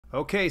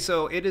Okay,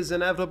 so it is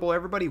inevitable.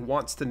 Everybody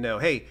wants to know,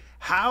 hey,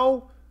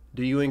 how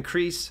do you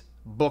increase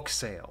book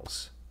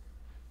sales?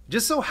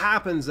 Just so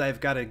happens I've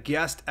got a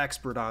guest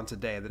expert on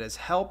today that has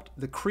helped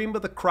the cream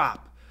of the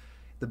crop,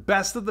 the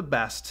best of the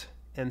best,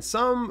 and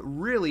some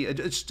really,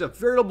 it's just a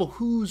veritable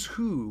who's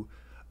who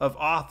of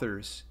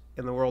authors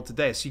in the world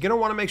today. So you're going to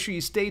want to make sure you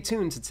stay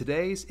tuned to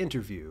today's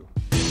interview.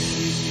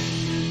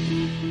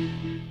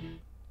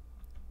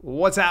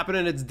 What's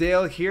happening? It's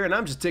Dale here, and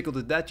I'm just tickled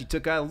to death you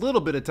took a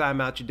little bit of time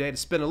out your day to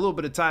spend a little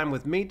bit of time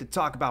with me to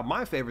talk about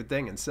my favorite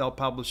thing in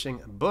self-publishing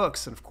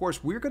books. And of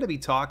course, we're going to be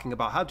talking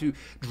about how to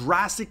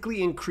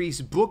drastically increase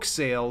book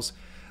sales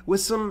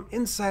with some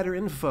insider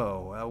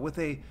info with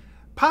a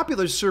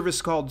popular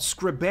service called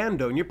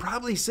Scribando. And you're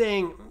probably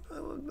saying,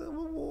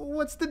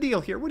 what's the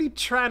deal here? What are you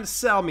trying to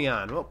sell me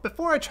on? Well,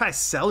 before I try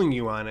selling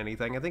you on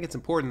anything, I think it's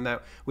important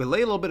that we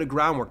lay a little bit of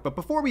groundwork. But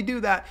before we do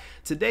that,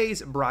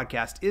 today's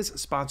broadcast is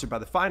sponsored by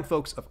the fine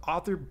folks of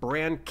Author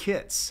Brand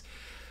Kits.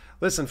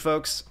 Listen,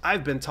 folks,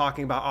 I've been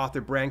talking about Author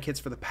Brand Kits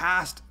for the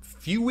past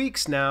few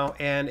weeks now,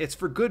 and it's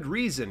for good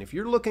reason. If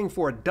you're looking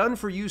for a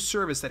done-for-you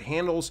service that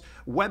handles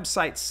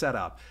website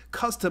setup,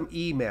 custom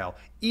email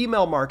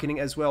marketing,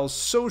 as well as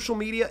social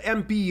media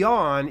and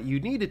beyond, you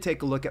need to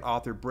take a look at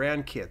Author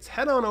Brand Kits.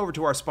 Head on over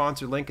to our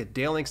sponsor link at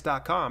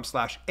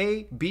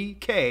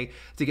dalelinks.com/ABK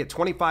to get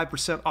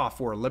 25% off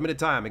for a limited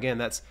time. Again,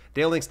 that's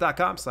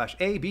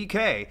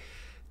dalelinks.com/ABK.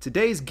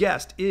 Today's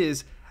guest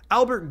is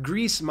Albert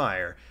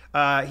Griesmayr.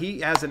 He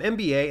has an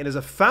MBA and is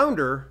a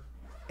founder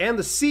and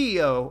the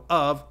CEO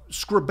of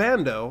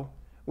Scribando,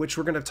 which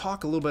we're going to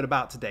talk a little bit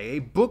about today, a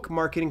book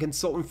marketing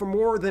consultant for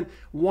more than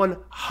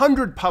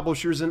 100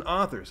 publishers and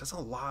authors. That's a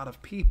lot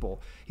of people.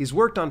 He's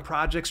worked on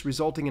projects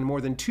resulting in more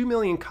than 2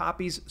 million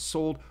copies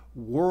sold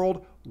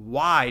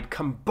worldwide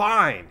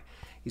combined.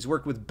 He's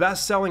worked with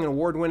best-selling and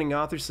award-winning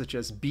authors such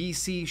as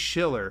B.C.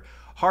 Schiller,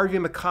 Harvey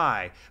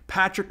Mackay,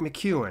 Patrick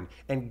McEwen,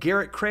 and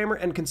Garrett Kramer,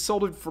 and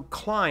consulted for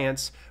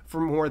clients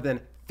from more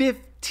than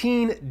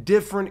 15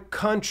 different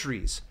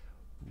countries.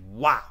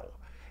 Wow.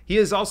 He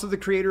is also the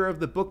creator of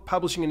the book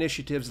publishing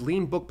initiatives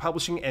Lean Book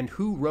Publishing and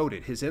Who Wrote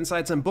It. His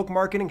insights on book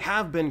marketing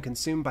have been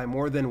consumed by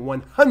more than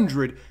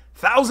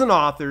 100,000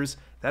 authors.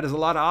 That is a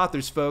lot of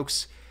authors,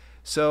 folks.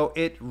 So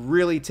it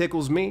really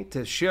tickles me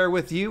to share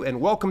with you,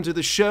 and welcome to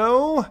the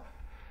show.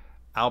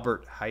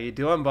 Albert, how you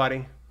doing,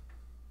 buddy?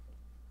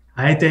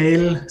 Hi,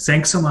 Dale.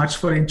 Thanks so much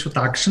for the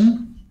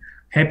introduction.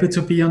 Happy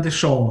to be on the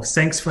show.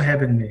 Thanks for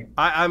having me.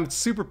 I'm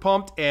super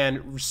pumped,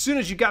 and as soon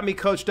as you got me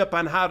coached up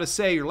on how to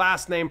say your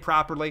last name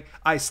properly,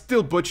 I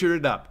still butchered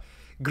it up.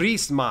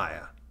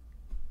 Griesmayr.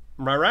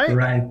 Am I right?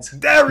 Right.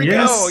 There we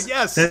go.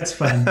 Yes. That's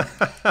fine.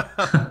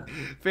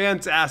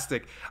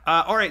 Fantastic.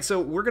 All right, so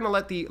we're going to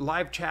let the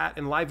live chat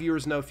and live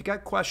viewers know if you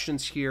got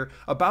questions here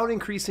about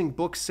increasing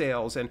book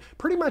sales and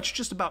pretty much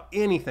just about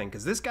anything,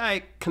 because this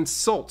guy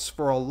consults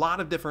for a lot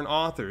of different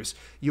authors.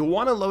 You'll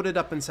want to load it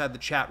up inside the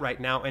chat right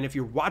now, and if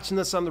you're watching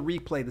this on the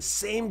replay, the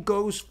same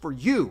goes for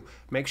you.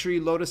 Make sure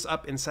you load us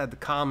up inside the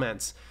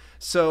comments.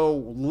 So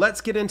let's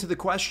get into the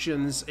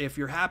questions. If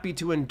you're happy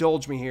to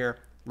indulge me here,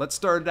 let's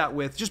start it out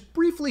with just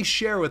briefly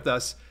share with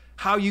us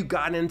how you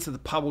got into the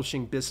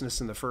publishing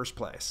business in the first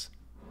place.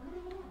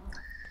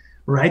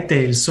 Right,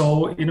 Dale.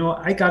 So,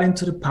 I got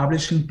into the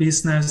publishing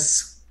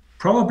business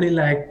probably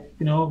like,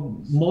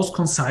 most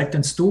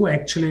consultants do.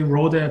 Actually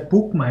wrote a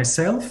book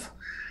myself.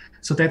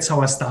 So that's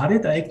how I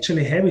started. I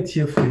actually have it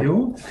here for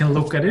you. You can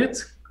look at it.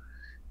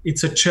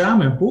 It's a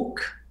German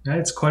book.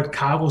 It's called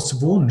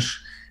Karos Wunsch.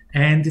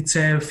 And it's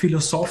a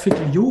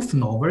philosophical youth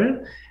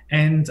novel.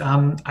 And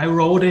I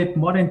wrote it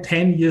more than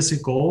 10 years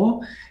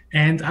ago.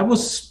 And I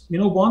was,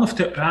 one of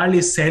the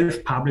early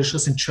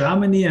self-publishers in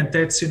Germany. And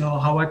that's,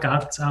 how I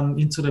got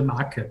into the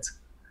market.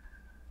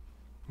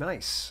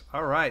 Nice.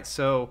 All right.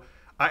 So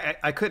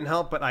I couldn't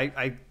help, but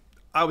I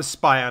was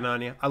spying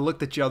on you. I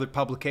looked at your other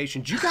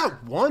publications. You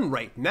got one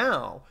right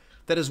now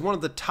that is one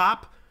of the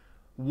top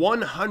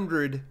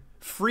 100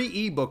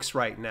 free ebooks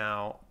right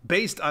now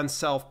based on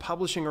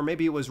self-publishing, or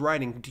maybe it was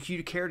writing. Do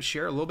you care to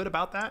share a little bit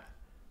about that?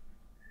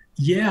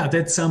 Yeah,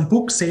 that's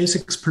book sales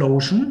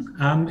explosion.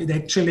 It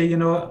actually,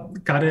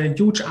 got a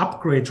huge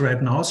upgrade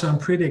right now, so I'm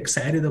pretty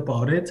excited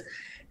about it.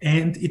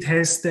 And it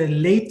has the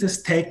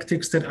latest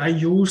tactics that I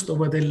used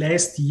over the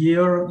last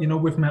year,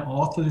 with my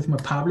authors, with my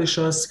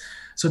publishers.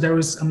 So there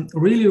is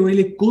really,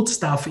 really good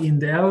stuff in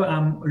there.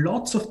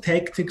 Lots of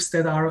tactics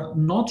that are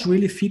not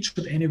really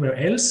featured anywhere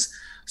else.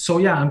 So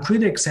yeah, I'm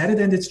pretty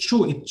excited, and it's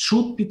true. It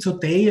should be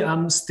today.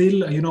 I'm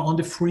still, on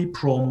the free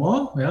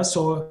promo. Yeah,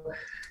 so.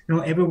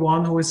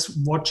 Everyone who is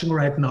watching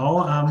right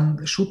now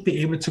should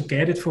be able to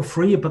get it for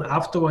free, but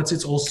afterwards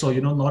it's also,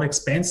 not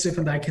expensive,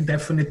 and I can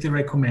definitely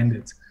recommend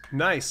it.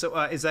 Nice. So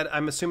is that,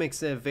 I'm assuming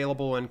it's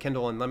available in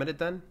Kindle Unlimited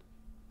then?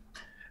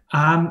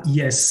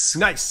 Yes.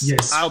 Nice.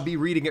 Yes. I'll be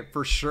reading it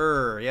for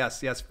sure.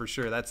 Yes, for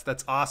sure.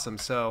 That's awesome.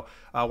 So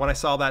when I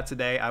saw that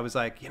today, I was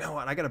like, you know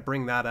what, I got to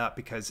bring that up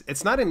because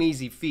it's not an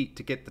easy feat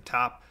to get the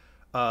top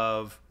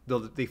of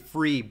the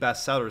free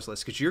bestsellers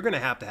list, because you're going to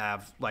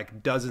have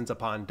like dozens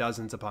upon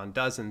dozens upon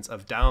dozens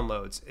of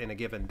downloads in a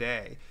given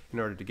day in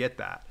order to get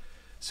that.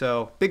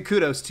 So big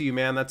kudos to you,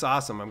 man. That's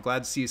awesome. I'm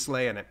glad to see you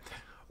slaying it.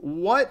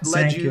 What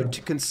led you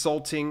to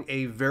consulting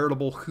a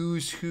veritable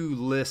who's who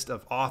list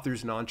of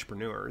authors and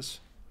entrepreneurs?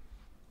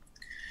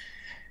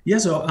 Yeah,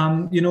 so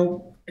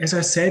as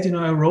I said,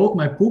 I wrote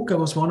my book. I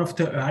was one of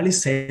the early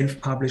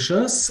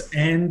self-publishers,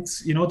 and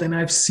then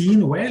I've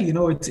seen,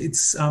 well,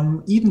 it's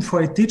even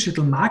for a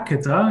digital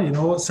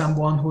marketer,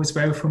 someone who is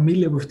very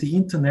familiar with the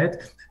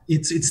internet,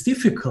 it's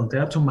difficult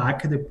to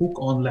market a book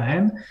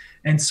online.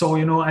 And so,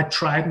 I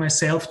tried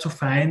myself to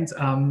find,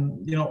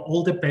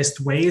 all the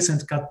best ways,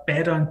 and got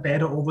better and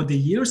better over the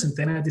years. And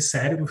then I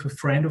decided with a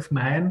friend of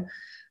mine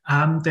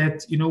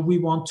that we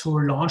want to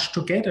launch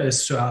together a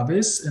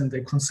service and a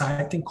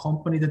consulting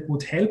company that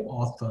would help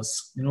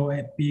authors,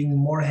 being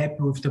more happy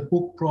with the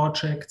book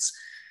projects,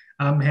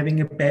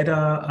 having a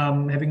better,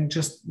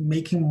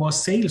 making more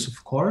sales,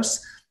 of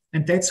course.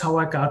 And that's how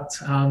I got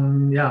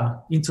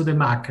into the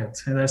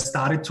market. And I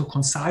started to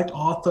consult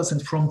authors,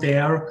 and from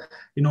there,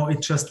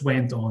 it just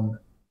went on.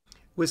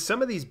 With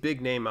some of these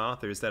big name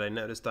authors that I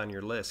noticed on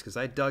your list, because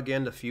I dug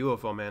into a few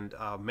of them, and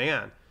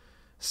man,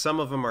 some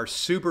of them are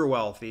super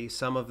wealthy.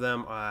 Some of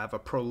them have a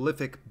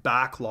prolific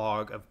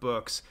backlog of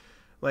books.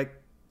 Like,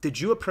 did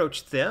you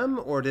approach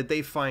them, or did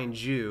they find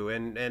you?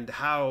 And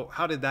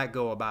how did that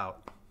go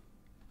about?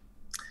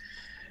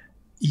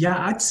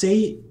 Yeah, I'd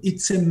say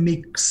it's a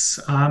mix.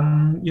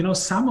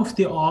 Some of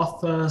the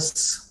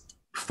authors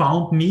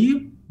found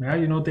me. Yeah,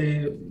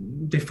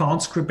 they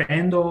found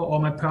Scribando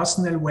or my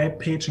personal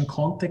webpage and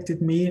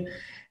contacted me.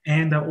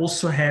 And I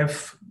also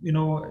have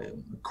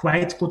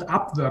quite good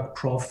Upwork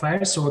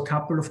profile. So a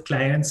couple of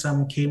clients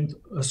came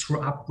through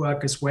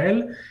Upwork as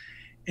well,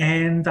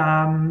 and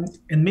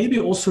maybe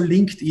also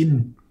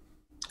LinkedIn,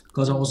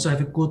 because I also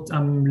have a good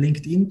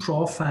LinkedIn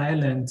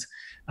profile, and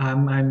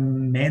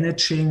I'm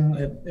managing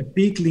a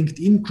big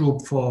LinkedIn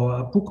group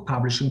for book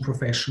publishing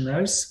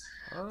professionals.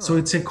 Oh. So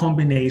it's a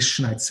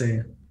combination, I'd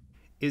say.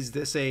 Is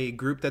this a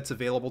group that's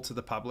available to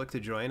the public to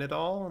join at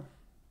all?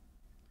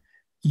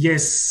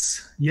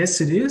 Yes,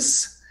 it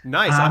is.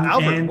 Nice.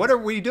 Albert, what are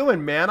we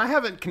doing, man? I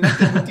haven't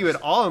connected with you at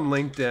all on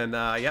LinkedIn.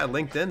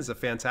 LinkedIn is a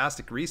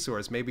fantastic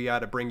resource. Maybe I ought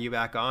to bring you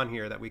back on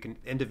here that we can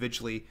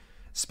individually,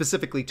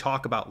 specifically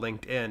talk about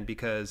LinkedIn,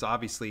 because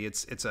obviously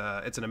it's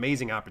an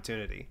amazing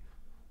opportunity.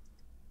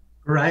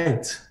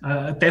 Right,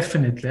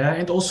 definitely.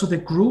 And also the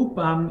group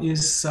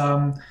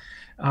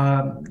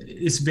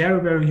is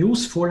very, very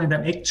useful, and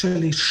I'm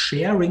actually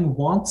sharing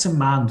once a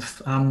month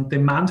the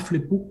monthly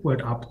book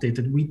world update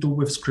that we do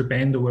with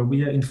Scribando, where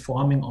we are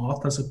informing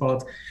authors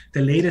about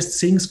the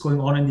latest things going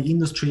on in the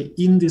industry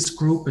in this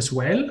group as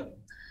well.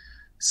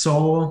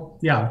 So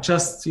yeah,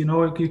 just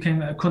you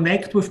can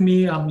connect with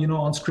me on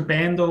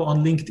Scribando,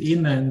 on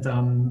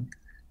LinkedIn,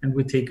 and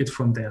we take it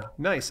from there.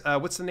 Nice.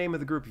 What's the name of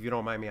the group, if you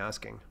don't mind me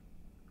asking?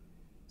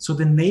 So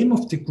the name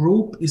of the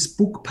group is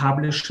Book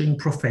Publishing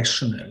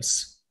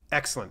Professionals.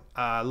 Excellent.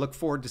 Look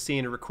forward to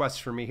seeing a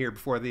request from me here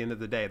before the end of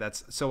the day.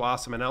 That's so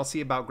awesome. And I'll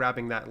see about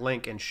grabbing that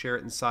link and share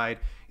it inside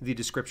the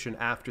description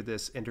after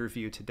this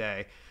interview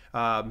today.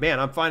 Man,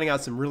 I'm finding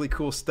out some really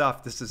cool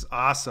stuff. This is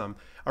awesome.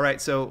 All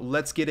right, so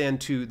let's get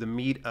into the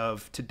meat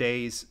of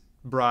today's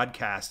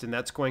broadcast. And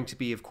that's going to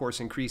be, of course,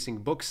 increasing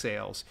book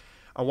sales.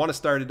 I want to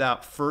start it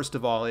out, first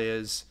of all,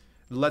 is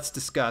let's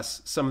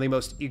discuss some of the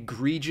most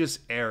egregious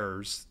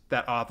errors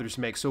that authors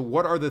make. So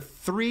what are the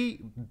 3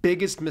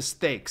 biggest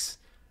mistakes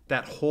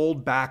that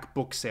hold back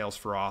book sales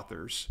for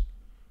authors?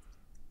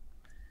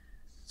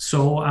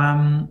 So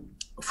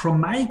from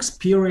my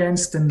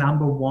experience, the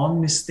number one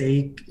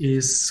mistake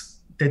is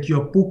that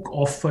your book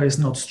offer is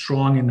not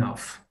strong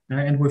enough.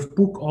 And with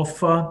book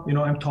offer,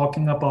 I'm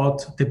talking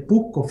about the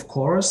book, of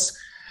course.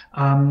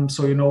 So,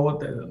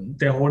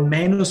 the whole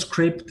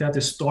manuscript, the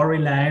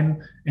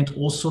storyline, and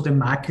also the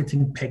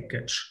marketing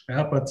package.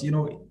 But,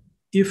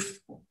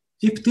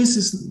 if this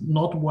is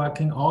not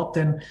working out,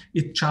 then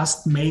it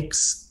just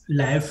makes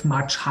life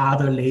much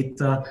harder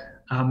later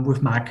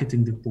with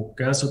marketing the book.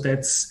 So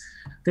that's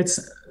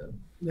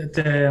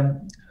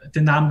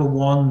the number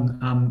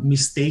one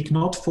mistake,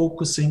 not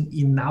focusing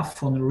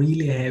enough on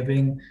really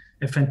having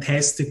a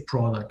fantastic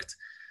product.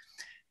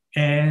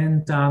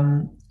 And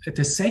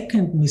the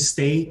second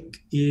mistake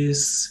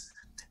is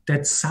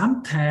that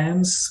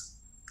sometimes,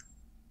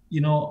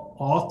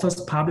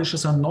 authors,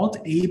 publishers are not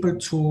able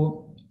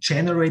to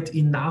generate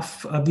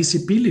enough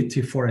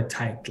visibility for a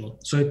title.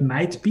 So it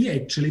might be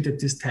actually that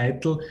this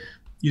title,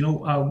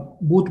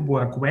 would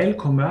work well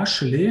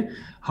commercially.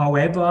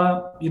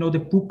 However,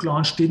 the book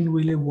launch didn't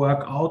really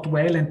work out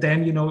well. And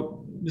then,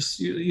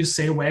 you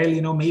say,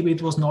 well, maybe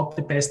it was not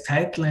the best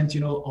title,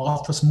 and,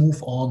 authors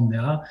move on.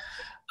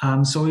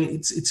 Yeah. So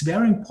it's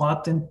very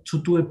important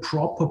to do a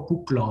proper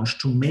book launch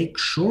to make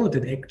sure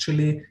that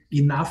actually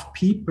enough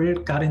people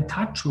got in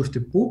touch with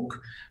the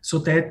book so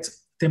that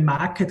the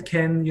market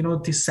can,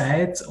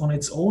 decide on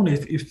its own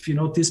if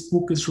this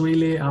book is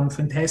really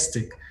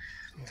fantastic.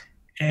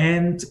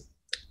 And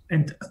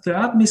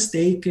third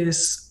mistake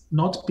is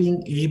not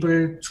being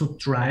able to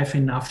drive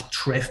enough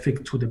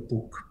traffic to the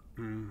book.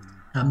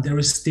 There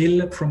is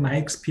still, from my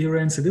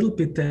experience, a little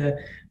bit a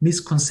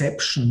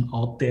misconception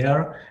out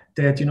there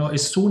that, you know,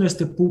 as soon as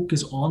the book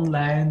is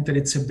online, that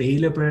it's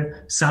available,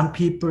 some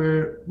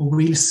people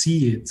will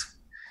see it.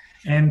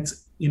 And,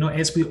 you know,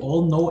 as we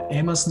all know,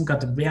 Amazon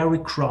got very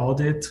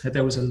crowded.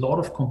 There was a lot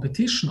of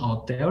competition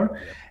out there.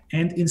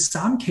 And in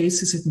some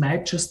cases, it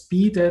might just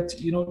be that,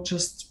 you know,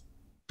 just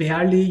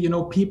barely, you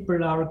know,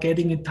 people are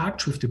getting in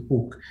touch with the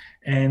book.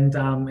 And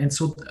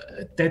so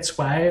that's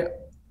why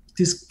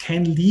this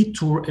can lead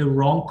to a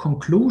wrong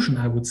conclusion,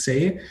 I would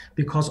say,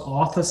 because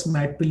authors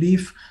might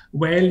believe,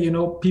 well, you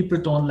know, people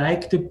don't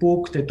like the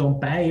book, they don't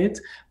buy it,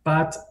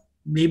 but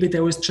maybe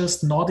there is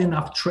just not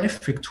enough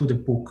traffic to the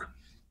book.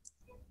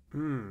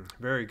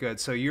 Very good.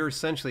 So you're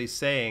essentially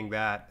saying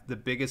that the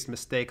biggest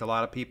mistake a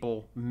lot of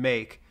people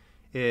make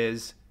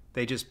is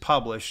they just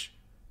publish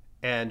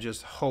and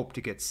just hope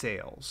to get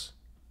sales.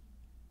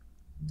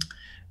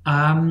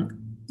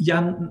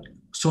 Yeah,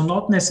 so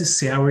not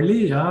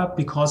necessarily, yeah,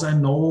 because I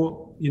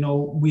know, you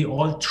know, we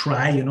all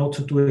try, you know,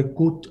 to do a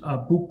good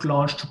book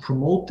launch to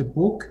promote the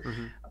book,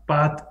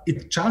 but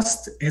it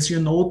just, as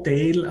you know,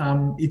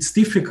 Dale, it's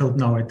difficult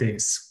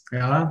nowadays,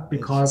 yeah,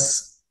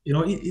 because, you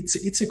know,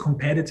 it's a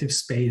competitive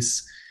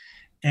space,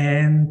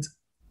 and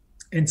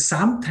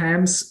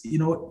sometimes, you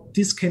know,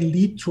 this can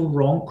lead to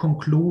wrong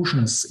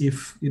conclusions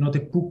if, you know, the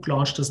book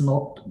launch does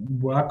not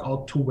work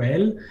out too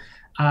well.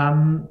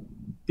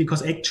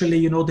 Because actually,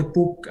 you know, the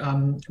book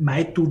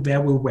might do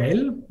very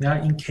well,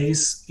 yeah, in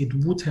case it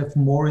would have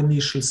more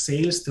initial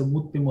sales, there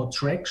would be more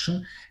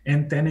traction,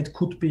 and then it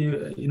could be,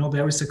 you know,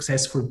 very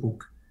successful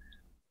book.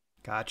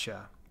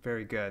 Gotcha.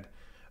 Very good.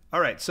 All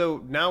right.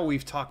 So now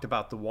we've talked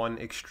about the one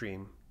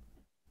extreme.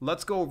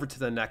 Let's go over to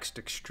the next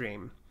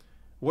extreme.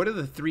 What are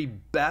the three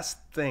best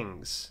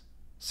things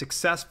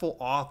successful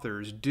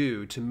authors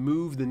do to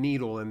move the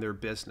needle in their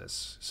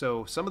business?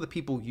 So some of the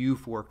people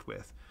you've worked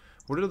with,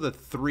 what are the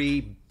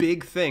three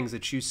big things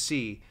that you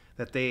see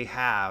that they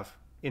have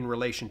in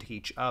relation to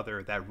each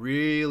other that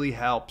really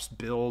helps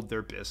build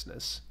their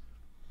business?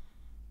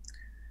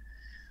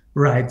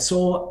 Right.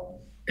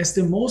 So as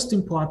the most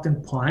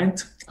important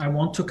point, I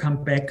want to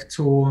come back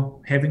to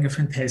having a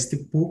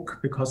fantastic book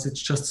because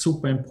it's just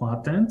super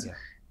important. Yeah.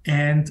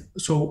 And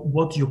so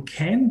what you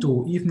can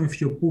do, even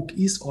if your book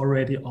is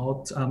already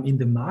out in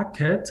the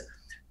market,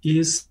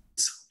 is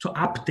to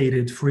update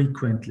it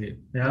frequently.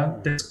 Yeah,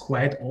 that's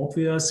quite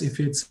obvious if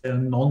it's a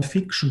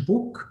non-fiction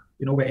book,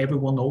 you know, where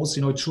everyone knows,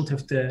 you know, it should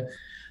have the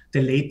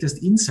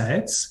latest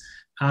insights.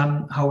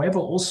 However,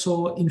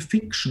 also in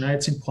fiction,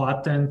 it's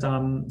important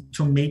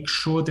to make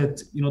sure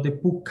that, you know, the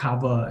book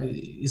cover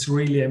is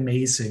really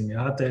amazing.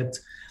 Yeah, that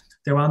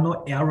there are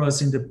no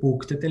errors in the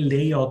book, that the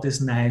layout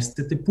is nice,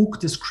 that the book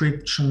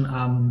description,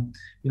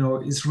 you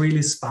know, is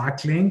really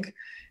sparkling.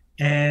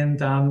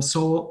 And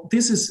so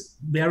this is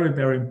very,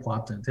 very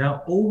important. Yeah,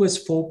 always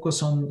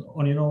focus on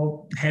you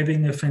know,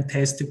 having a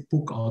fantastic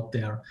book out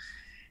there.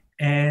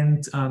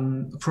 And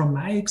from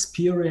my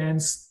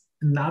experience,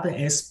 another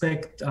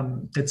aspect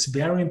that's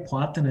very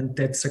important and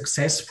that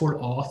successful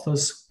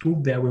authors do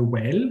very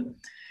well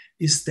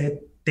is that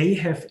they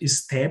have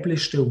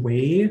established a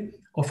way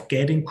of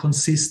getting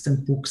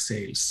consistent book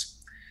sales.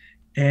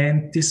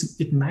 And this,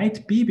 it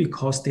might be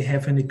because they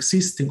have an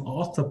existing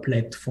author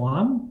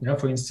platform, yeah,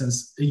 for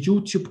instance, a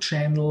YouTube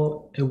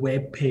channel, a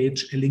web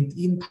page, a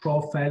LinkedIn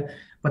profile,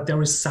 but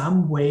there is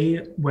some way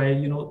where,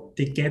 you know,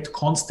 they get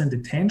constant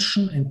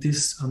attention and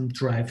this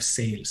drives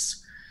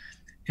sales.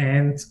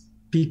 And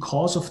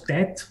because of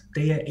that,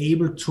 they are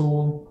able to,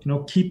 you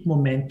know, keep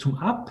momentum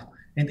up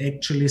and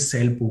actually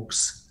sell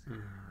books.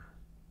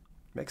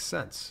 Makes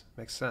sense.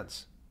 Makes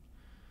sense.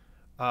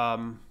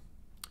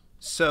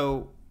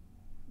 So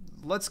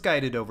let's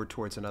guide it over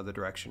towards another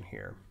direction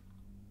here.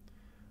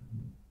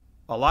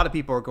 A lot of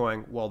people are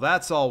going, well,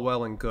 that's all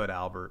well and good,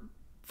 Albert,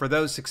 for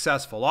those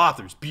successful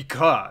authors,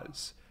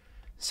 because.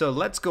 So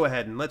let's go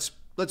ahead and let's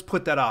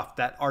put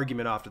that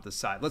argument off to the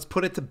side. Let's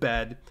put it to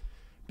bed,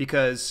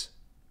 because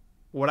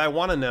what I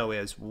want to know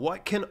is,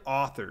 what can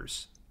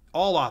authors,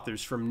 all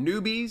authors from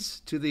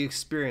newbies to the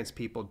experienced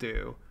people,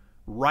 do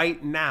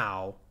right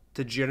now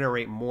to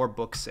generate more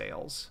book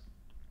sales?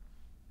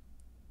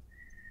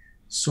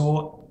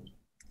 So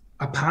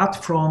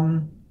apart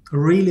from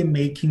really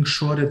making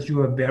sure that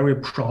you are very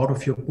proud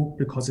of your book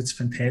because it's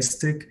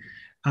fantastic,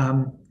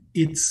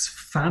 it's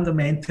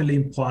fundamentally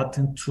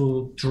important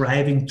to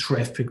driving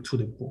traffic to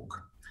the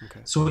book.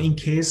 Okay. So in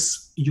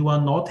case you are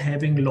not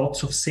having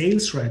lots of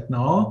sales right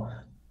now,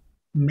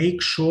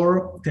 make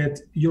sure that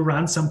you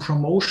run some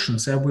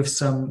promotions with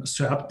some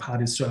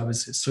third-party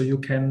services. So you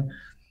can,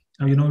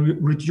 you know,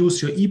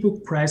 reduce your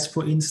ebook price,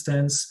 for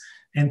instance,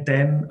 and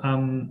then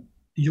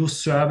use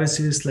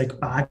services like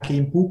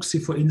Bargain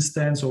Booksy, for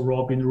instance, or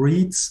Robin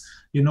Reads,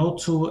 you know,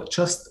 to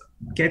just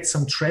get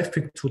some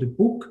traffic to the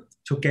book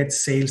to get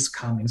sales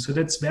coming. So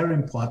that's very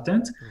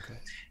important. Okay.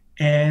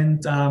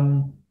 And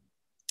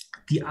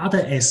the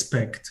other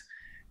aspect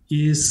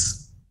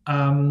is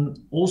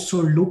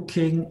also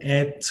looking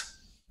at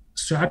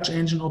search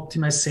engine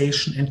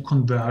optimization and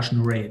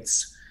conversion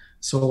rates.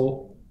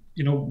 So,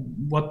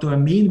 what do I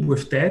mean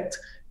with that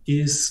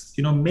is,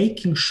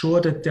 making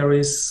sure that there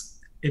is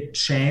a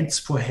chance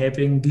for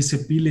having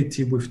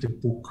visibility with the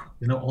book,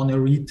 on a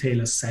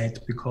retailer site,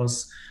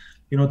 because,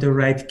 the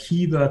right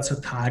keywords are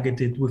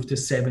targeted with the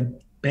 7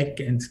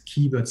 back-end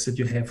keywords that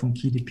you have from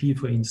KDP,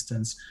 for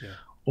instance. Yeah.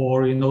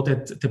 Or,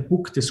 that the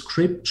book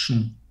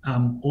description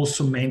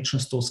also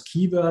mentions those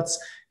keywords.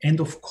 And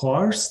of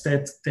course,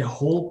 that the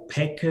whole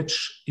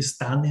package is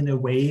done in a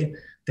way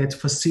that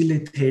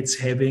facilitates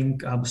having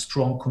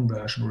strong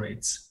conversion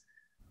rates.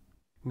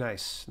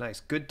 Nice.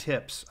 Good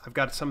tips. I've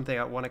got something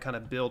I want to kind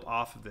of build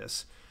off of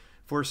this.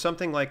 For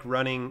something like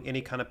running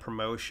any kind of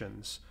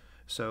promotions,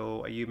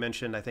 so you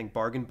mentioned, I think,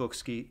 Bargain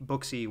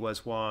Booksy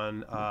was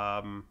one.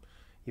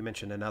 You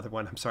mentioned another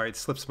one. I'm sorry, it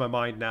slips my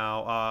mind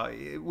now.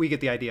 We get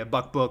the idea.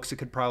 Buck Books, it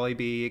could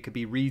be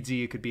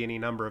Readsy, it could be any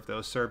number of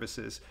those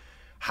services.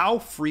 How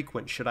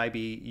frequent should I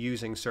be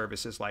using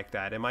services like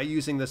that? Am I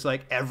using this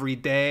like every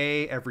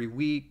day, every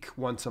week,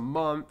 once a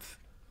month?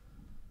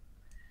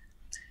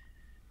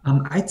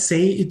 I'd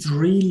say it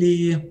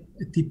really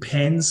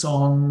depends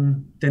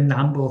on the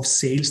number of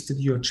sales that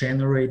you're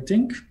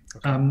generating.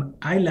 Okay.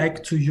 I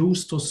like to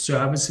use those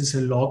services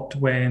a lot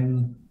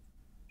when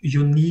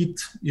you need,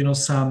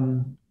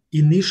 some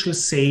initial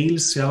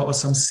sales, or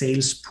some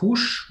sales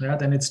push.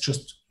 Then it's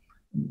just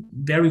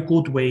very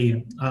good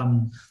way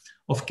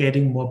of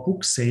getting more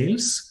book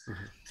sales.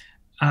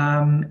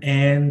 Mm-hmm.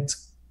 And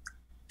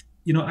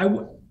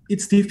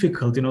it's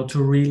difficult,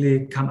 to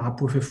really come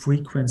up with a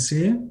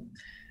frequency.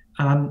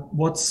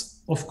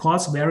 What's of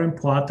course very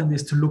important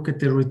is to look at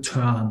the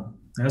return.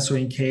 So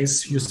in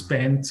case you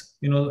spend,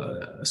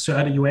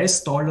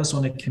 $30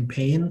 on a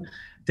campaign,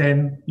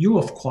 then you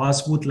of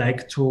course would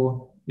like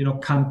to,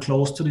 come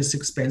close to this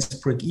expense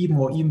break even,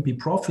 or even be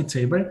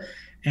profitable.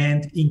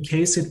 And in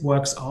case it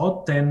works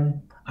out,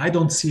 then I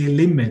don't see a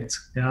limit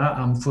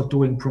for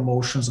doing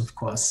promotions, of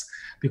course,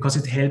 because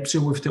it helps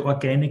you with the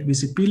organic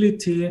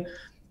visibility.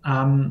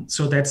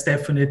 So that's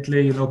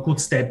definitely, a good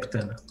step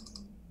then.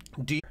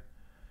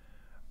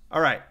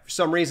 All right. For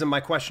some reason,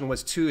 my question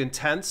was too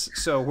intense,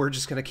 so we're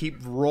just going to keep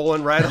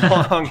rolling right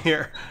along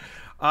here.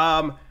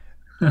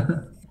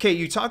 Okay,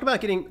 you talk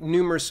about getting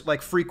numerous,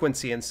 like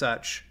frequency and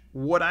such.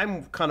 What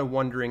I'm kind of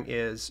wondering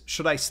is,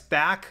 should I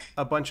stack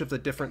a bunch of the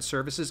different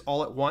services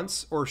all at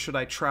once, or should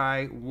I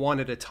try one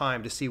at a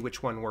time to see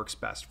which one works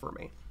best for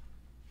me?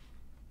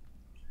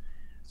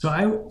 So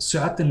I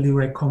certainly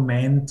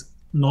recommend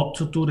not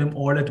to do them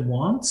all at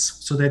once,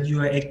 so that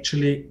you are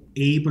actually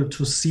able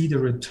to see the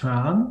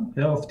return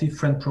of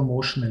different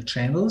promotional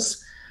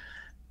channels,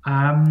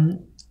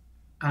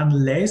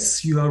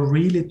 unless you are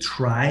really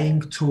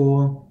trying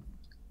to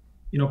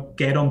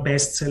get on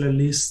bestseller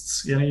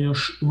lists,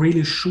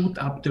 really shoot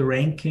up the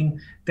ranking.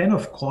 Then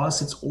of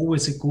course it's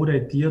always a good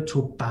idea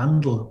to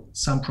bundle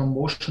some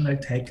promotional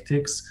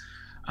tactics,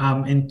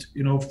 and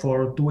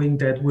for doing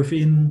that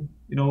within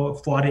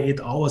 48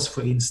 hours,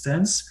 for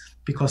instance,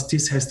 because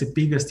this has the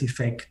biggest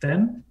effect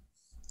then.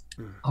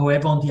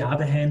 However, on the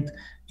other hand,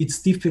 it's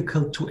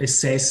difficult to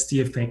assess the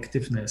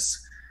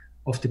effectiveness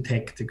of the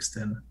tactics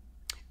then.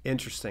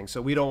 Interesting.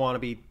 So we don't want to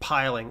be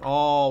piling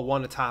all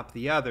one atop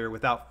the other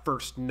without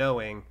first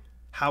knowing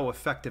how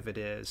effective it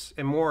is,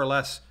 and more or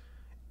less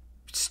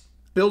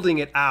building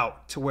it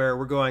out to where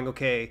we're going,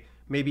 okay,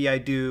 maybe I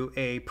do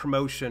a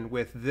promotion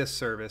with this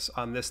service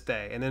on this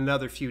day, and then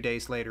another few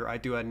days later I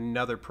do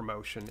another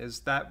promotion.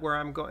 Is that where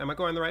I'm going? Am I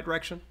going in the right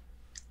direction?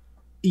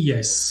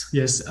 Yes,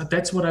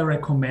 that's what I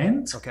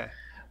recommend. Okay.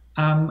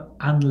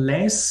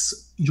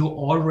 Unless you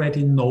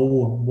already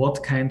know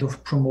what kind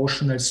of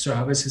promotional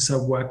services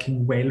are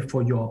working well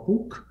for your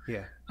book.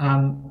 Yeah.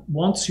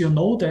 Once you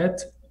know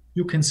that,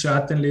 you can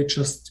certainly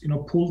just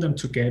pull them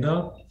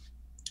together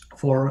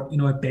for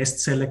a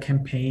bestseller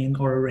campaign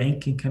or a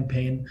ranking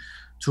campaign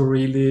to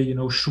really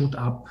shoot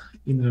up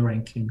in the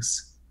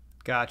rankings.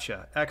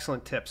 Gotcha.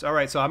 Excellent tips. All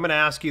right, so I'm going to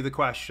ask you the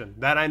question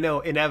that I know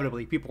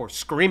inevitably people are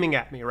screaming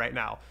at me right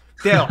now.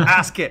 Dale,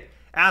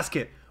 ask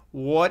it.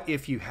 What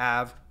if you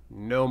have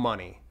no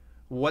money?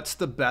 What's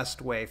the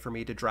best way for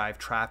me to drive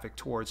traffic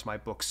towards my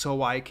book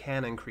so I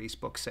can increase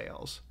book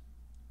sales?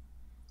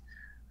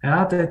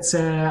 Yeah, that's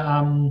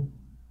a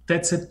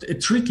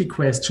tricky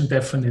question,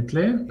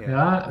 definitely.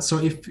 Yeah. So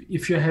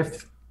if you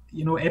have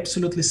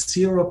absolutely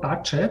zero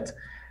budget,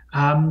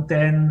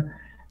 then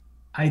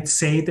I'd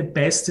say the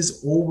best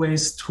is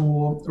always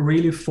to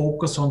really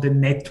focus on the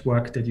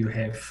network that you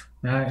have,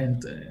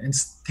 and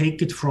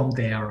take it from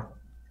there.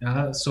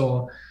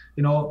 So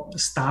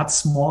start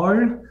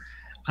small,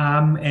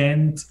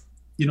 and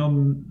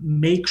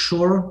make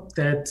sure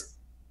that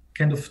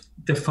kind of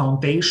the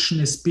foundation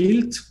is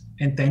built,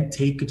 and then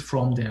take it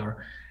from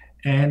there.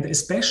 And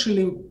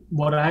especially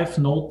what I've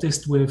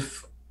noticed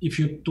with, if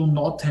you do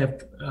not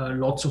have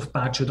lots of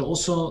budget,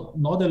 also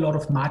not a lot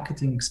of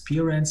marketing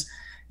experience,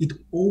 it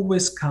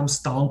always comes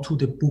down to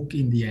the book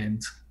in the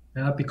end.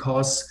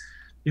 Because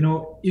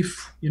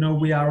if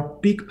we are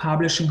big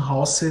publishing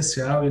houses,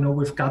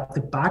 we've got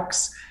the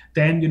bucks,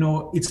 then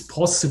it's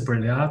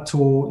possible, yeah,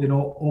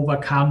 to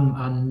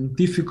overcome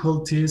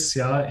difficulties,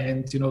 yeah,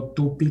 and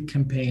do big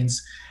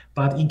campaigns.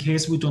 But in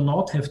case we do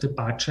not have the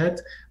budget,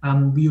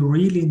 we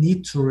really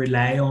need to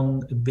rely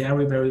on a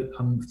very, very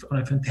on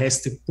a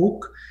fantastic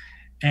book,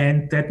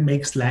 and that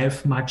makes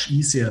life much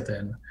easier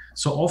then.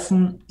 So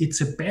often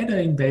it's a better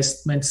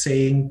investment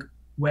saying,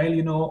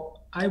 well,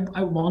 I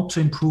want to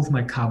improve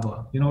my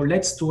cover.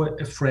 Let's do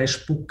a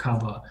fresh book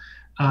cover.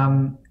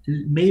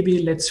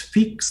 Maybe let's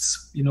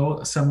fix,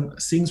 some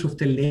things with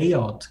the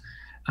layout.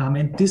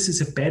 And this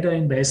is a better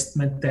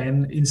investment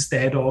than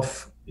instead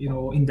of,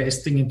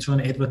 investing into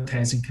an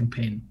advertising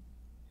campaign.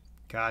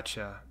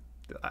 Gotcha.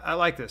 I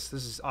like this.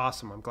 This is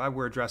awesome. I'm glad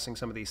we're addressing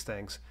some of these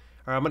things.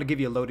 All right, I'm going to give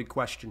you a loaded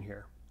question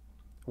here.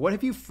 What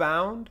have you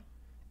found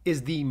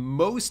is the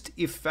most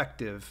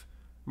effective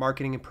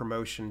marketing and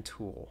promotion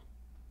tool?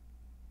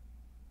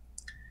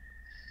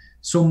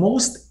 So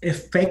most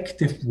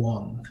effective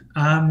one,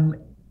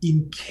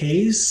 in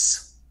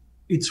case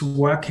it's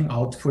working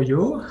out for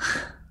you,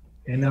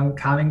 and I'm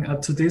coming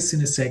up to this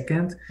in a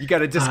second. You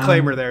got a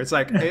disclaimer there. It's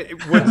like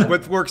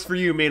what works for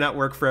you may not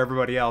work for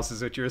everybody else,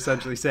 is what you're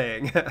essentially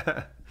saying.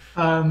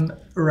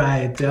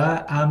 Right.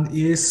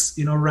 Is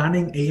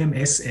running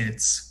AMS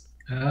ads,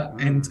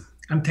 and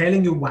I'm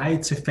telling you why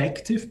it's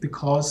effective,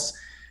 because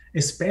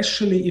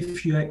especially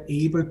if you are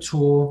able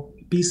to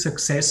be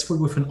successful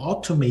with an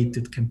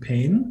automated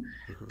campaign,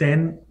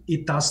 then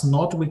it does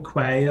not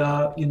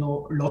require,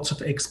 lots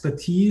of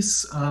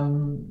expertise,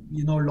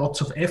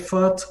 lots of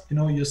effort.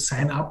 You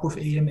sign up with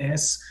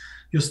AMS,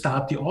 you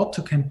start the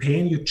auto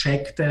campaign, you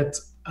check that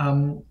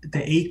the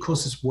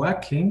ACOS is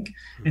working,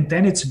 and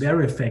then it's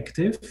very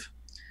effective.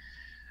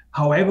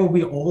 However,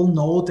 we all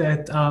know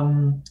that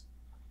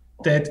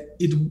that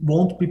it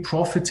won't be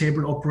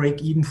profitable or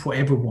break even for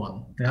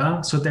everyone.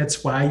 Yeah, so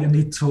that's why you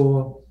need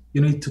to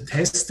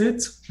test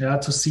it, yeah,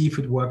 to see if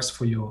it works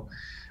for you.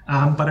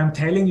 But I'm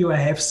telling you, I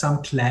have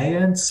some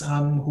clients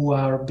who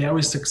are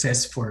very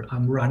successful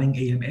running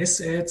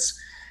AMS ads,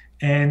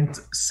 and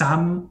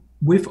some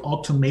with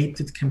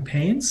automated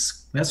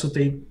campaigns. Yeah, so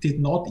they did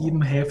not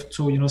even have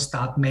to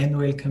start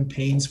manual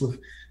campaigns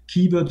with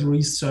keyword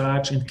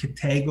research and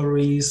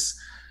categories.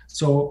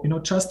 So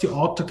just the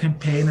auto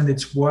campaign, and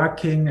it's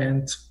working,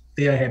 and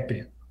they are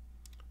happy.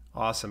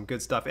 Awesome,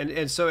 good stuff.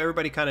 And so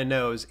everybody kind of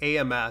knows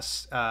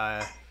AMS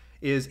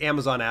is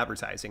Amazon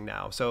advertising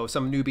now. So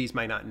some newbies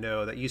might not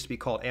know that used to be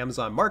called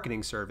Amazon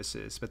Marketing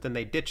Services, but then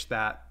they ditched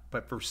that.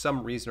 But for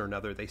some reason or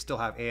another, they still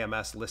have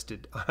AMS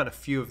listed on a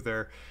few of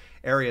their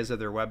areas of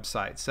their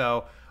website.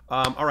 So,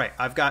 all right,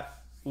 I've got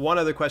one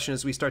other question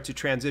as we start to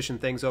transition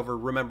things over.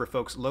 Remember,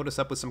 folks, load us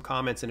up with some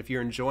comments. And if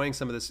you're enjoying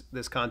some of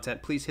this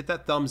content, please hit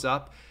that thumbs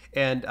up.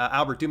 And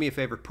Albert, do me a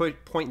favor,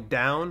 point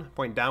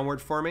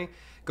downward for me.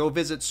 Go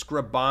visit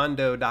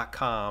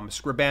scribando.com.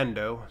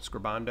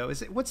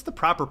 Scribando. What's the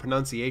proper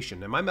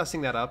pronunciation? Am I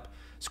messing that up?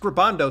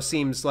 Scribando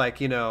seems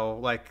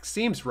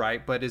seems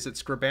right, but is it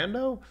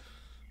Scribando?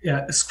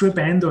 Yeah,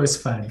 Scribando is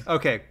fine.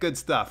 Okay, good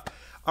stuff.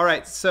 All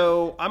right,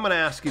 so I'm going to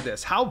ask you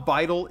this. How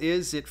vital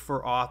is it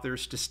for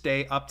authors to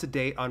stay up to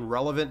date on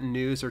relevant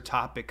news or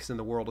topics in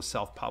the world of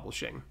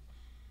self-publishing?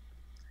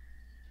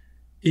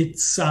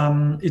 It's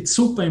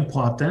super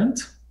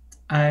important,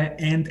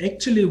 and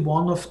actually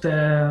one of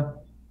the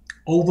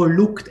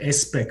overlooked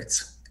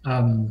aspects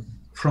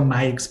from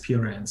my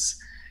experience.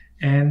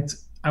 And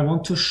I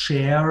want to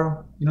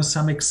share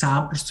some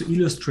examples to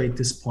illustrate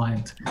this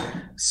point.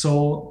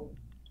 So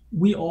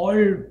we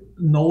all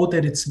know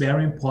that it's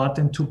very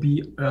important to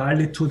be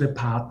early to the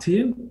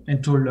party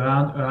and to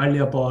learn early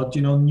about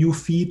new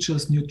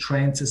features, new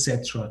trends,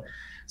 etc.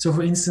 So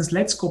for instance,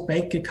 let's go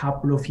back a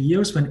couple of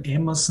years when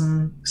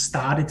Amazon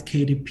started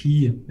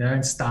KDP,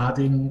 and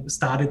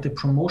started the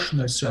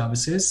promotional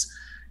services.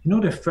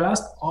 The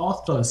first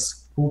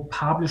authors who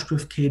published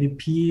with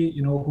KDP,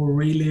 who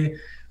really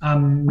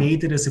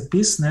made it as a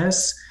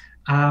business,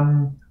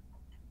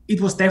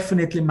 it was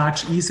definitely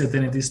much easier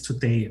than it is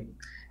today.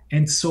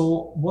 And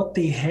so what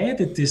they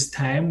had at this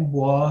time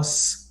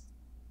was,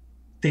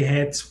 they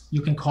had,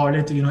 you can call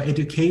it,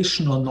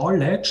 educational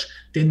knowledge.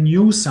 They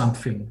knew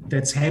something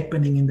that's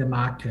happening in the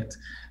market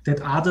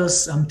that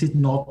others did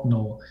not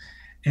know.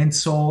 And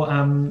so,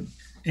 and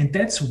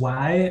that's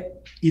why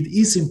it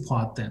is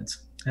important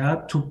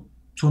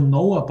to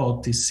know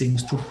about these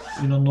things, to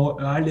know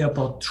early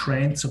about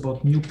trends,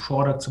 about new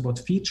products, about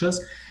features.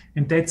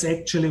 And that's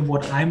actually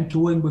what I'm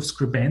doing with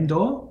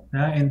Scribando,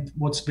 and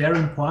what's very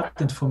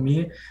important for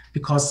me,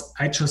 because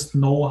I just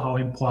know how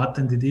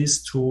important it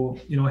is to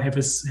have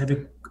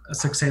a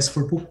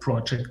successful book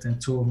project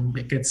and to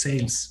get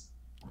sales.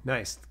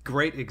 Nice.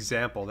 Great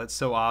example. That's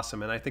so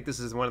awesome. And I think this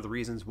is one of the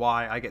reasons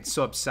why I get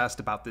so obsessed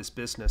about this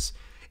business.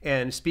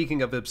 And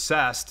speaking of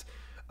obsessed,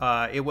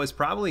 it was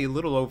probably a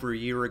little over a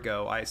year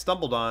ago, I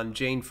stumbled on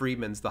Jane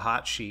Friedman's The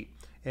Hot Sheet.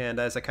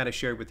 And as I kind of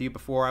shared with you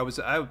before,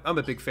 I'm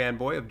a big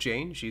fanboy of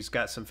Jane. She's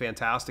got some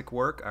fantastic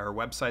work. Her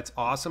website's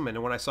awesome.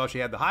 And when I saw she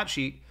had The Hot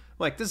Sheet, I'm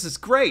like, this is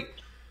great.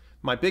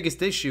 My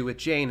biggest issue with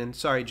Jane, and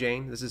sorry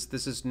Jane, this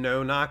is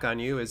no knock on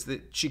you, is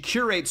that she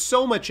curates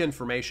so much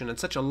information in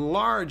such a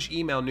large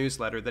email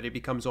newsletter that it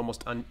becomes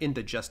almost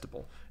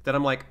indigestible. That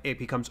I'm like, it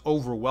becomes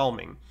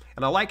overwhelming.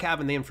 And I like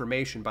having the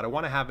information, but I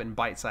want to have it in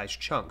bite-sized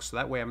chunks, so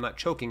that way I'm not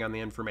choking on the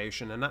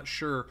information and not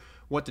sure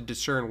what to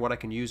discern, what I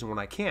can use and what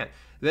I can't.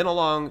 Then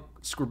along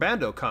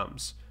Scribando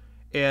comes,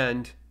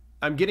 and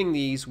I'm getting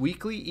these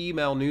weekly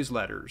email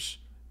newsletters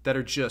that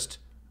are just,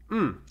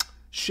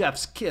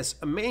 chef's kiss,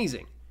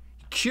 amazing.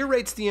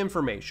 Curates the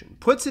information,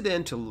 puts it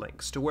into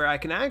links to where I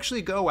can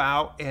actually go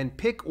out and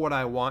pick what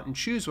I want and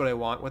choose what I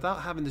want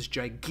without having this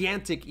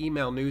gigantic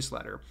email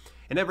newsletter.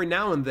 And every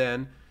now and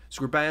then,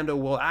 Scribando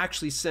will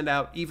actually send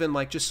out even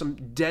like just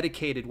some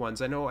dedicated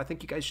ones. I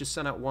think you guys just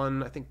sent out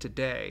one, I think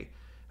today.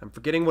 I'm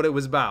forgetting what it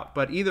was about,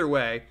 but either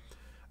way,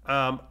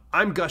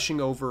 I'm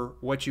gushing over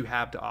what you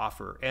have to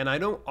offer. And I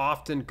don't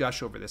often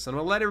gush over this. I'm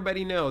gonna let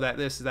everybody know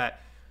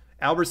that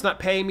Albert's not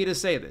paying me to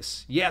say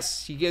this.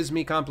 Yes, he gives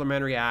me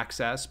complimentary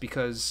access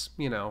because,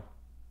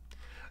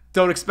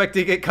 don't expect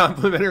to get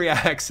complimentary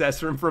access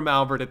from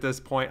Albert at this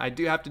point. I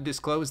do have to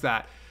disclose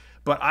that.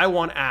 But I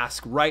want to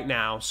ask right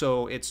now,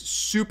 so it's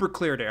super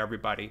clear to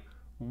everybody,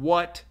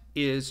 what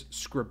is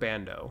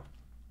Scribando?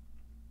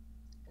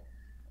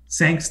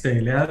 Thanks,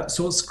 Dale. Yeah.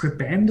 So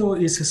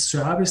Scribando is a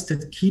service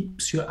that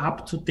keeps you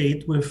up to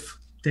date with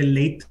the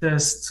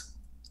latest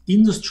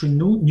industry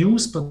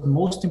news, but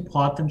most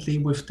importantly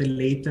with the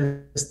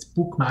latest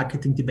book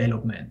marketing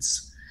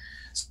developments.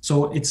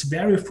 So it's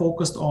very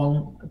focused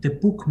on the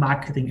book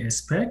marketing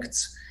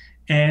aspects.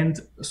 And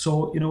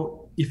so,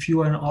 if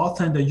you are an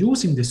author and are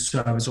using this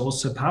service,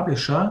 also a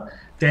publisher,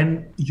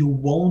 then you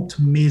won't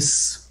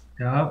miss,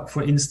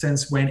 for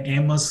instance, when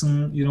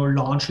Amazon,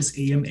 launches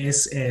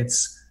AMS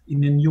ads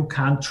in a new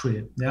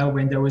country,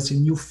 when there is a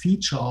new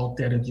feature out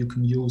there that you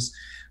can use,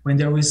 when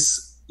there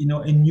is,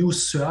 a new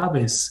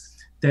service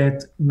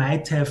that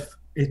might have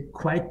a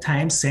quite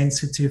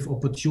time-sensitive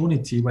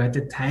opportunity where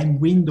the time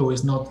window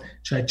is not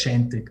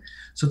gigantic.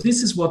 So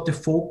this is what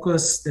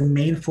the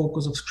main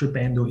focus of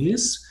Scribando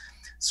is.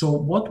 So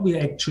what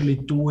we're actually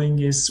doing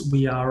is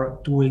we are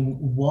doing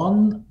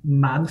one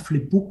monthly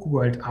book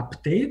world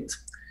update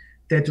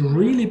that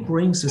really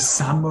brings a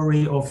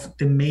summary of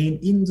the main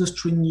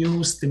industry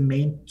news, the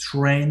main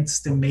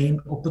trends, the main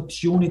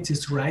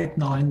opportunities right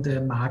now in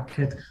the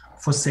market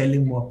for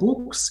selling more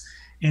books.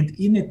 And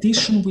in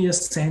addition, we are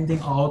sending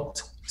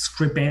out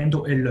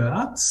Scribando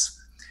alerts,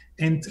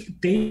 and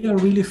they are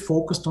really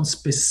focused on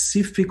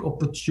specific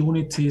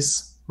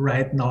opportunities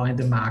right now in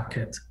the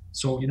market.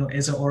 So,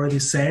 as I already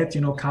said,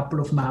 a couple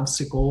of months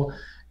ago,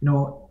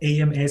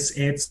 AMS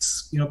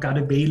ads, got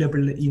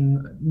available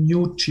in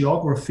new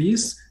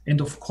geographies. And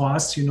of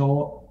course,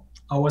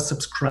 our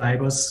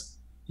subscribers,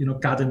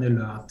 got an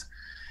alert.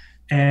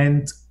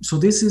 And so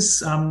this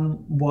is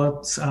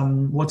what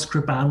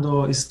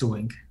Scribando is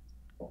doing.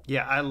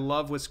 Yeah, I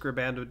love what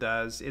Scribando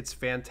does. It's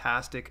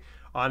fantastic.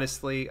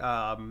 Honestly,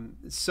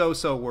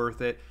 so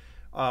worth it.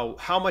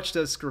 How much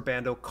does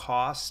Scribando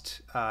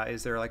cost?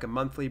 Is there like a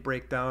monthly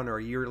breakdown or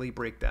a yearly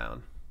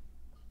breakdown?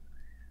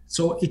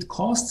 So it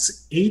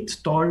costs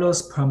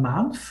 $8 per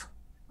month,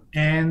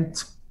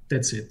 and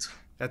that's it.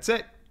 That's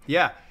it.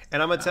 Yeah.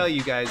 And I'm gonna tell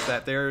you guys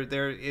that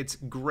it's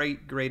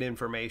great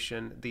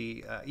information.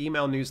 The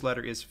email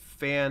newsletter is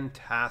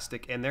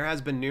fantastic, and there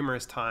has been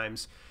numerous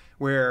times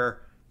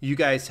where you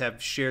guys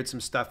have shared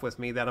some stuff with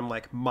me that I'm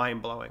like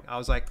mind blowing. I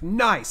was like,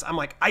 nice. I'm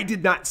like, I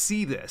did not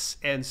see this.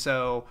 And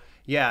so,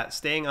 yeah,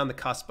 staying on the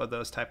cusp of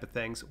those type of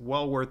things,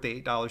 well worth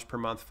the $8 per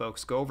month,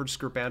 folks. Go over to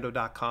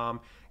scribando.com,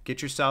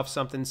 get yourself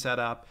something set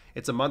up.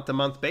 It's a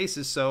month-to-month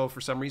basis, so for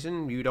some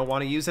reason you don't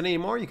want to use it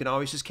anymore, you can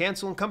always just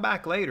cancel and come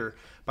back later.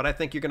 But I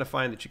think you're going to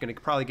find that you're going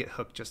to probably get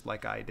hooked just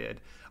like I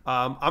did.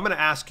 I'm going to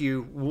ask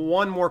you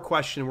one more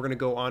question. We're going to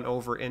go on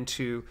over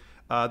into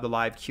the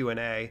live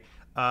Q&A.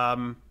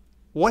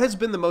 What has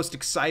been the most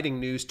exciting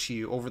news to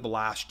you over the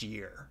last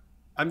year?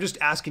 I'm just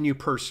asking you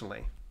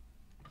personally.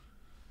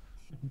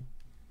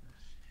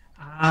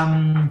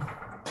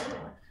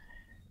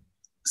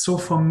 So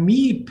for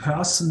me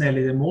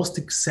personally, the most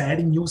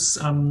exciting news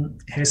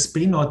has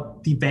been a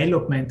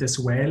development as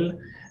well,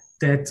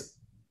 that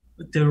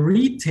the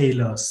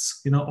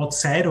retailers,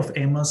 outside of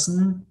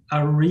Amazon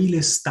are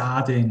really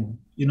starting,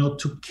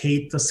 to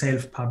cater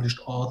self-published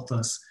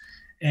authors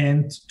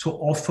and to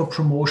offer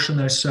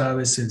promotional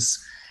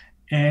services.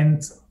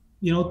 And,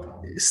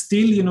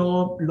 still,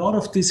 a lot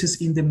of this is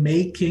in the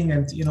making,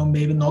 and,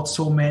 maybe not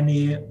so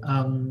many,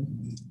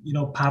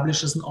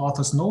 publishers and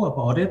authors know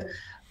about it,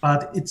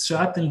 but it's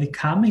certainly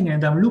coming.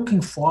 And I'm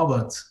looking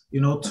forward,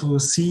 to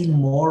seeing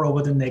more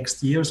over the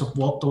next years of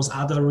what those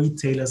other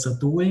retailers are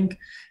doing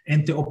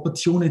and the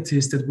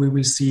opportunities that we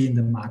will see in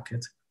the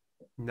market.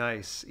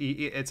 Nice.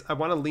 I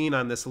want to lean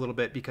on this a little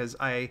bit because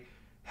I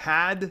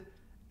had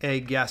a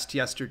guest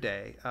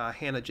yesterday,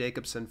 Hannah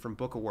Jacobson from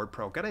Book Award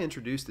Pro. Got to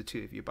introduce the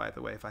two of you, by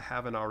the way, if I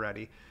haven't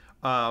already.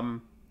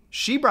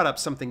 She brought up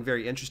something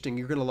very interesting.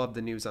 You're going to love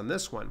the news on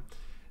this one.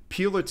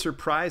 Pulitzer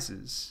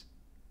Prizes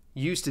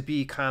used to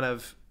be kind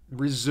of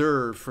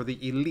reserved for the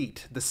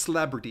elite, the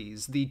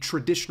celebrities, the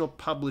traditional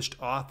published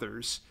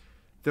authors,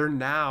 they're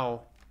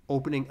now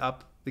opening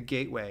up the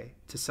gateway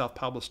to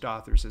self-published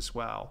authors as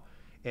well.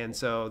 And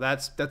so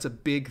that's a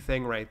big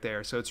thing right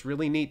there. So it's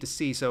really neat to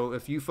see. So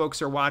if you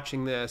folks are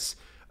watching this,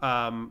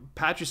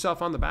 pat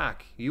yourself on the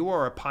back. You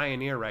are a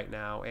pioneer right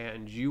now,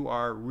 and you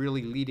are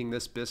really leading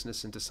this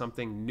business into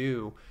something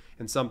new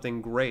and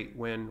something great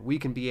when we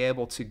can be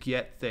able to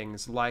get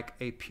things like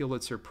a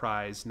Pulitzer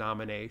Prize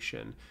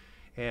nomination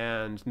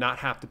and not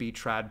have to be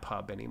trad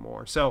pub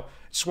anymore. So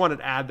just wanted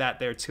to add that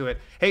there to it.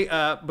 Hey,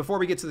 before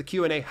we get to the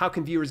Q&A, how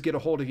can viewers get a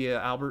hold of you,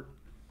 Albert?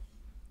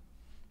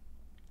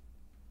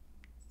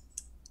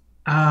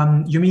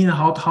 You mean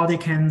how they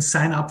can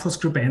sign up for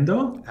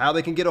Scribando? How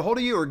they can get a hold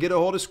of you or get a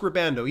hold of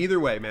Scribando. Either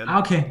way, man.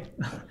 Okay.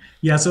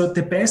 Yeah, so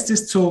the best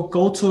is to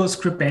go to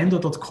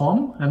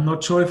scribando.com. I'm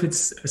not sure if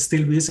it's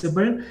still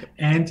visible.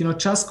 And,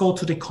 just go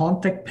to the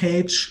contact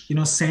page,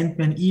 send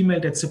me an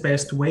email. That's the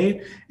best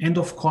way. And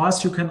of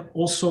course, you can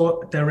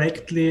also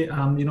directly,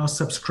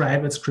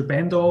 subscribe at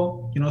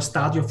Scribando,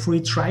 start your free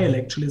trial.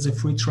 Actually, it's a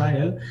free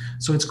trial.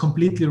 So it's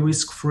completely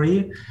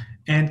risk-free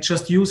and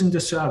just using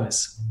the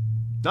service.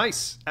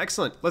 Nice.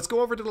 Excellent. Let's go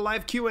over to the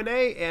live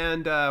Q&A,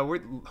 and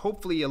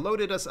hopefully you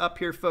loaded us up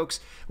here, folks.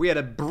 We had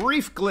a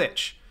brief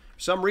glitch. For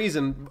some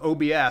reason,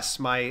 OBS,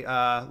 my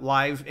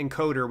live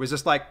encoder, was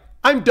just like,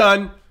 I'm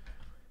done.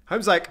 I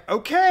was like,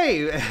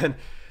 okay. And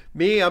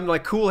me, I'm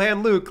like Cool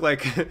Hand Luke,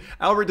 like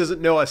Albert doesn't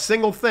know a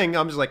single thing.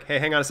 I'm just like, hey,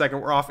 hang on a second,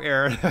 we're off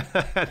air.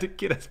 I had to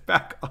get us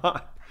back on.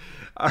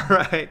 All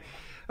right.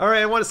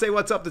 I want to say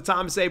what's up to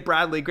Thomas A.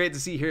 Bradley. Great to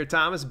see you here,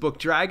 Thomas. Book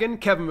Dragon,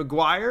 Kevin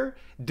McGuire,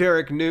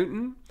 Derek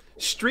Newton.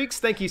 Streaks,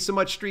 thank you so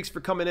much, Streaks,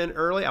 for coming in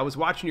early. I was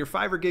watching your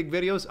Fiverr gig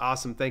videos.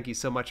 Awesome. Thank you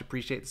so much.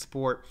 Appreciate the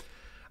support.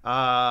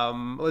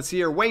 Let's see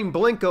here. Wayne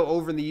Blinko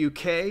over in the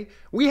UK.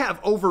 We have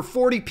over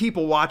 40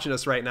 people watching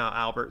us right now,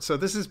 Albert. So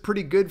this is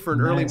pretty good for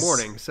an early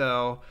morning.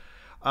 So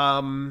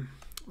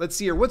let's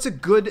see here. What's a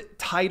good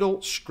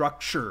title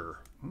structure?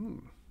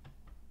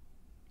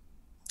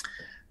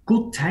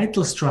 Good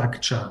title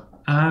structure.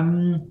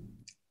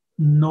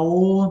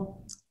 No.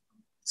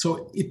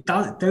 So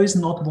there is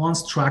not one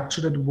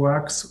structure that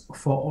works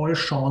for all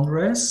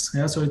genres.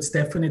 Yeah, so it's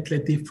definitely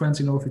a difference,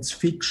 if it's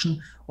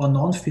fiction or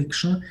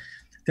non-fiction.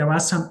 There are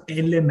some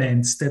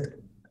elements that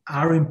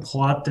are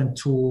important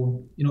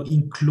to,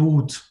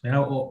 include,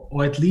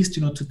 or at least,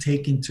 to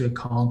take into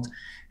account.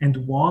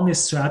 And one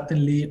is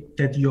certainly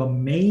that your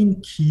main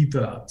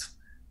keyword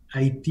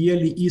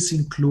ideally is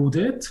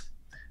included.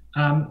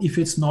 If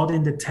it's not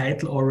in the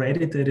title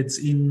already, that it's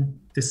in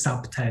the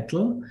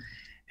subtitle.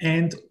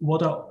 And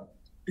what I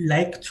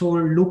like to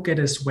look at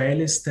as well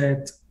is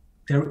that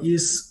there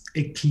is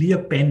a clear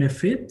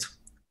benefit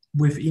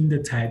within the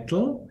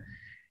title.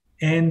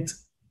 And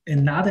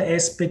another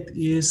aspect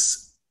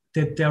is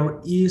that there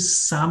is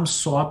some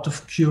sort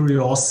of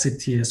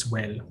curiosity as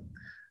well.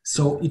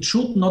 So it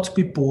should not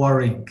be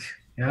boring.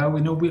 Yeah,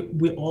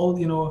 we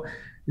all,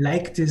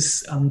 like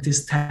this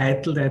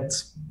title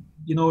that,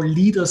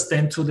 lead us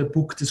then to the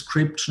book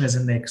description as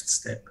a next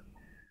step.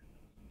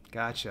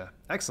 Gotcha.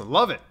 Excellent.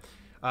 Love it.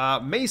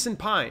 Mason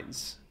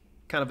Pines,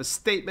 kind of a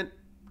statement,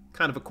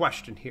 kind of a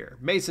question here.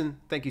 Mason,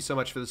 thank you so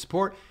much for the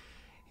support.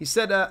 He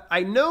said,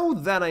 I know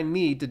that I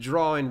need to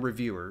draw in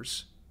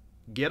reviewers,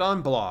 get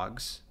on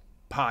blogs,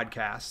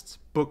 podcasts,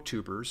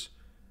 booktubers,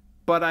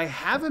 but I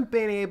haven't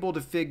been able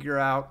to figure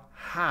out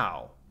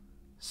how.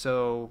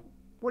 So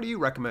what do you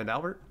recommend,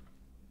 Albert?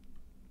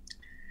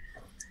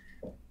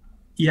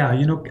 Yeah,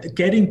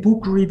 getting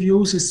book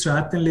reviews is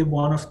certainly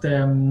one of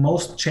the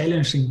most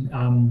challenging,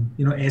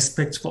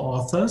 aspects for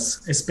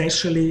authors,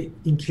 especially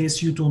in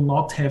case you do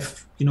not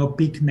have,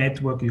 big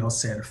network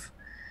yourself.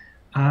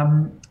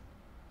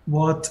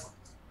 What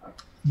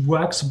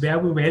works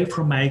very well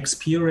from my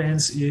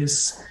experience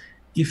is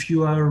if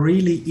you are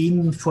really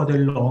in for the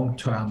long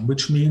term,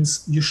 which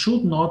means you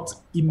should not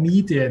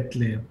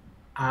immediately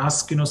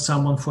ask,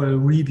 someone for a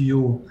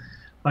review.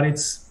 But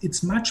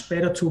it's much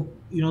better to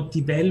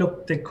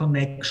develop the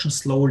connection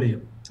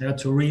slowly.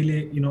 To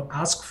really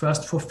ask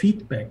first for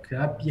feedback.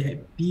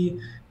 Be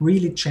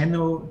really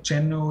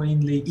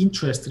genuinely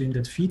interested in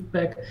that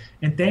feedback,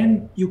 and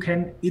then you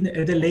can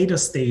at a later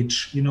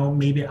stage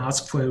maybe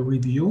ask for a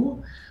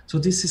review. So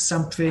this is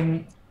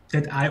something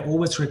that I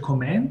always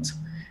recommend.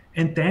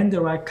 And then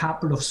there are a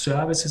couple of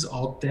services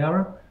out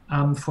there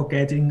for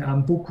getting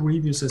book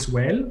reviews as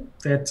well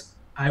that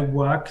I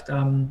worked.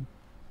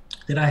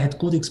 That I had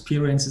good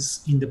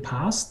experiences in the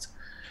past.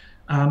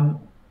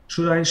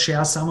 Should I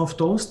share some of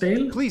those,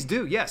 Dale? Please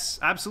do. Yes,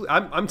 absolutely.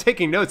 I'm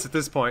taking notes at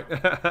this point.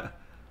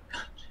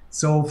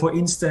 So, for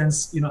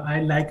instance,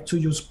 I like to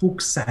use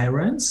Book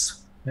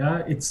Sirens.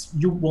 Yeah,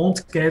 you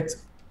won't get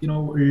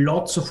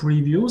lots of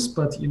reviews,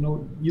 but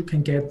you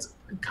can get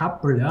a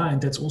couple. Yeah,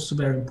 and that's also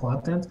very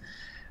important.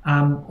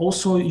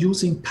 Also,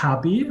 using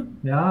Puppy,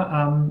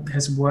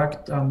 has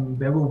worked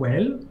very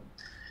well.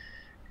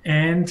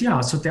 And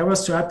yeah, so there are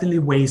certainly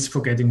ways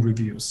for getting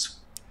reviews.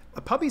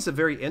 Puppy's a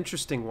very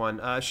interesting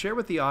one. Share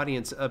with the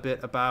audience a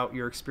bit about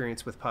your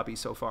experience with Puppy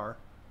so far.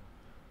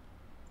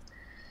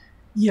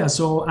 Yeah,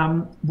 so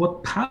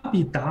what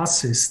Puppy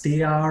does is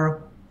they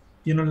are,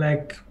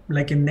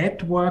 like a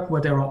network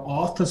where there are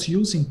authors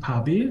using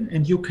Puppy,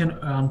 and you can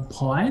earn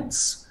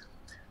points,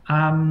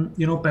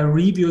 by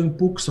reviewing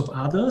books of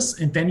others,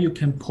 and then you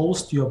can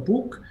post your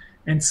book,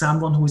 and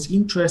someone who is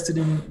interested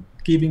in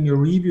giving a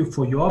review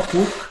for your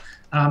book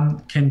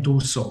can do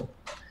so.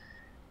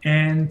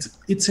 And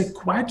it's a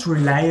quite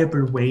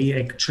reliable way,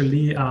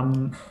 actually,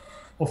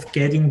 of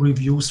getting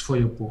reviews for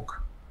your book.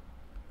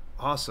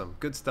 Awesome,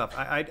 good stuff.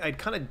 I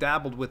kind of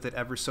dabbled with it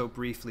ever so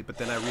briefly, but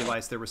then I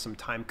realized there was some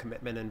time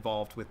commitment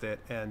involved with it,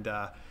 and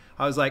I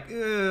was like,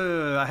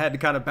 ugh, I had to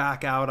kind of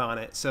back out on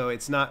it. So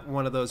it's not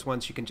one of those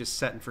ones you can just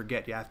set and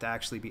forget. You have to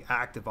actually be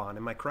active on.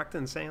 Am I correct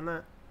in saying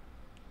that?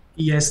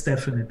 Yes,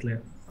 definitely.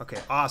 Okay,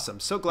 awesome.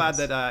 So glad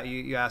Yes. that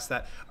you asked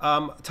that.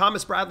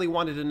 Thomas Bradley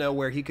wanted to know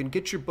where he can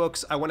get your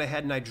books. I went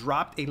ahead and I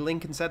dropped a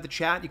link inside the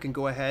chat. You can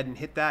go ahead and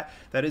hit that.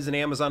 That is an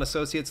Amazon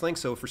Associates link.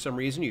 So if for some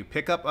reason you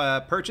pick up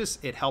a purchase,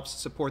 it helps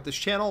support this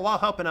channel while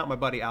helping out my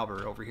buddy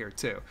Albert over here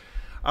too.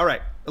 All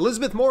right,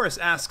 Elizabeth Morris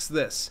asks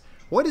this.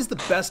 What is the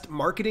best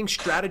marketing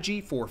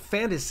strategy for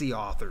fantasy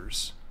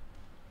authors?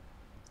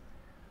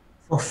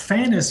 For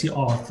fantasy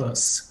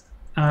authors,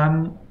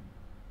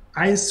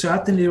 I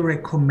certainly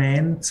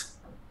recommend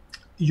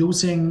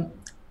using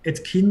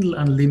at Kindle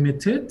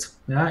Unlimited,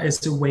 yeah,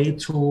 as a way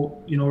to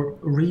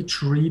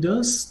reach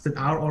readers that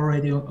are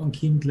already on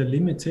Kindle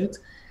Unlimited.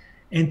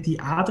 And the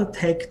other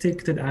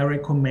tactic that I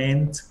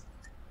recommend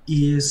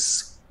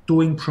is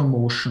doing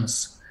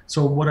promotions.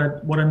 So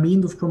what I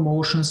mean with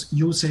promotions,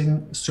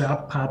 using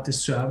third-party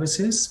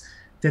services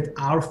that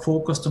are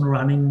focused on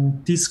running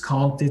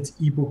discounted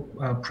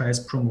ebook price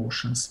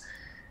promotions.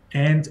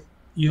 And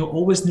you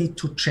always need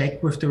to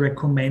check with the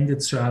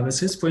recommended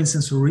services. For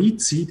instance,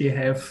 Readsy, they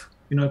have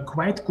a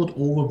quite good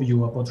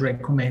overview about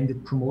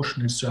recommended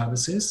promotional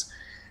services.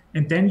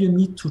 And then you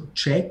need to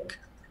check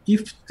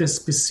if the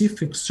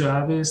specific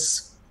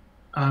service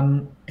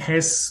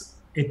has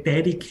a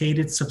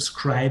dedicated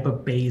subscriber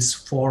base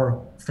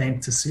for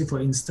fantasy, for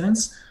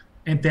instance,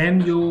 and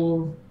then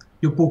you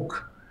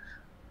book.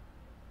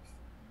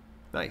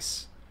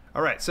 Nice.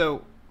 All right,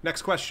 so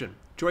next question.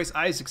 Joyce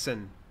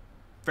Isaacson,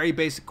 very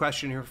basic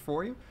question here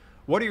for you.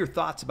 What are your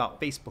thoughts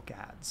about Facebook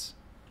ads?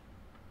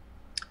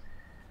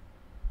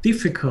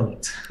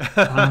 Difficult,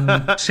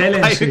 I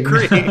challenging.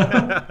 agree.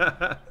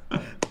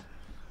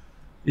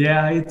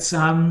 Yeah, it's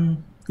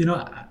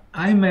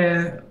I'm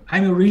a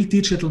real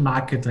digital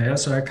marketer,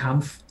 so I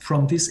come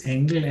from this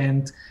angle,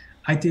 and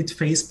I did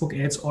Facebook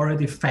ads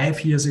already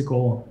 5 years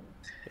ago,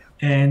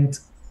 and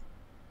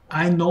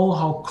I know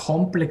how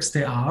complex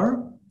they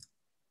are,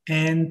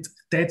 and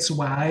that's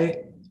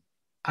why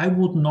I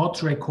would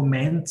not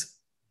recommend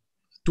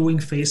doing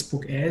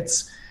Facebook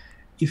ads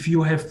if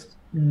you have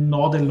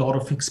not a lot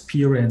of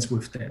experience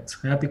with that,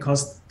 yeah?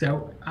 Because there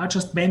are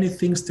just many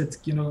things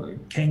that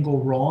can go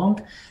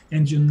wrong,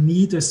 and you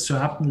need a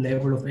certain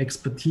level of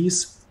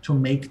expertise to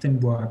make them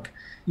work.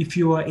 If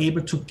you are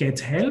able to get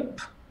help,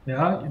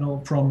 yeah,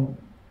 from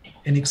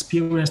an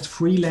experienced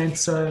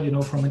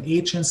freelancer, from an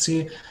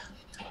agency,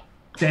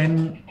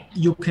 then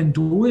you can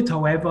do it.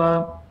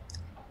 However,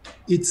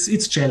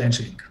 it's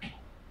challenging.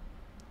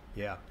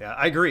 Yeah,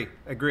 I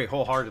agree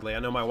wholeheartedly. I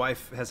know my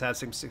wife has had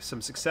some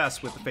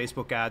success with the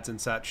Facebook ads and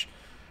such,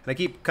 and I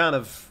keep kind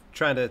of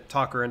trying to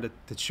talk her into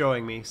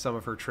showing me some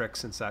of her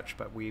tricks and such,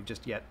 but we've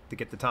just yet to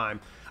get the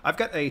time. I've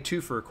got a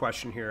twofer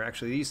question here.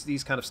 Actually,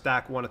 these kind of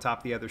stack one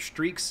atop the other.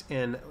 Streaks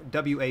in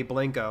WA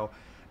Blanco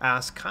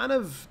ask kind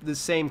of the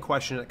same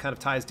question. It kind of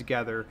ties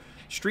together.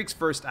 Streaks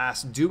first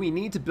asks, do we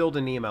need to build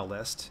an email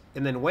list?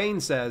 And then Wayne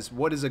says,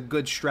 what is a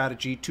good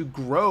strategy to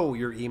grow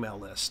your email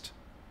list?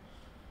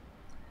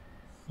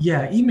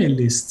 Yeah, email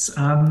lists.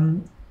 I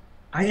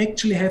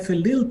actually have a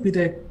little bit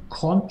a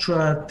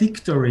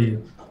contradictory,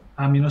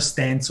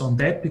 stance on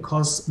that,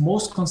 because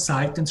most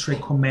consultants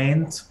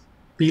recommend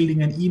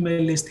building an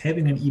email list,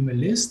 having an email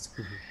list,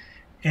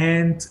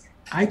 and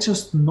I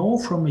just know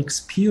from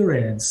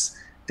experience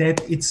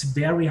that it's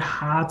very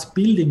hard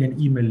building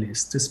an email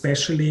list,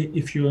 especially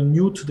if you're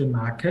new to the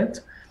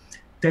market.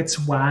 That's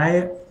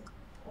why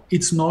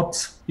it's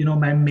not,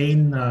 my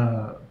main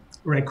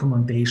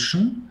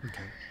recommendation.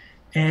 Okay.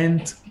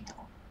 And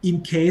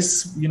in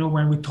case,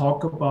 when we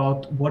talk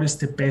about what is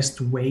the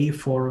best way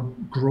for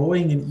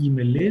growing an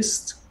email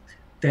list,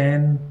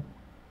 then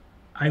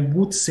I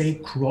would say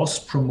cross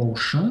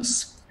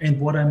promotions.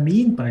 And what I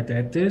mean by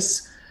that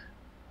is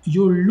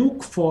you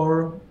look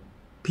for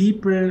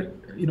people,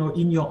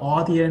 in your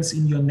audience,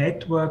 in your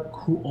network,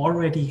 who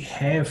already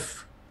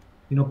have,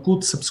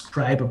 good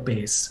subscriber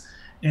base.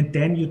 And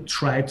then you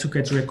try to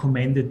get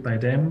recommended by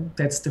them.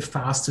 That's the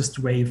fastest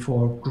way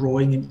for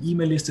growing an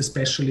email list,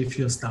 especially if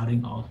you're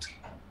starting out.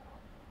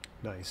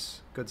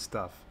 Nice. Good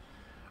stuff.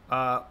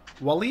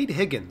 Waleed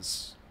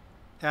Higgins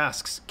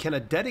asks, can a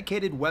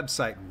dedicated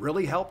website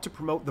really help to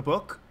promote the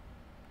book?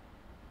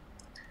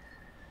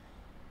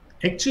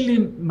 Actually,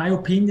 my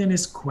opinion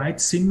is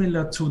quite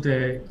similar to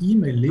the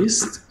email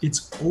list.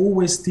 It's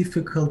always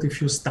difficult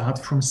if you start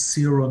from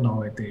zero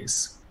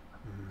nowadays.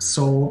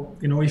 So,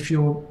 if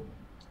you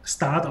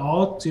start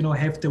out,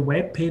 have the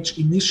web page,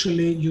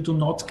 initially you do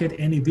not get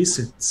any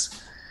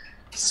visits.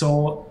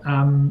 So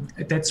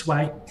that's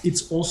why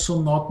it's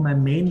also not my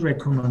main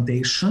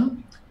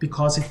recommendation,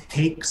 because it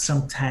takes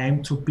some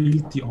time to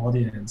build the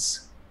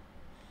audience.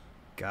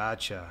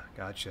 Gotcha.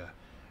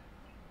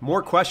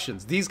 More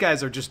questions. These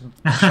guys are just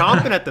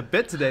chomping at the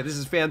bit today. This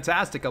is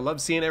fantastic. I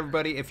love seeing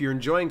everybody. If you're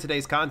enjoying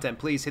today's content,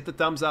 please hit the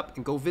thumbs up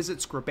and go visit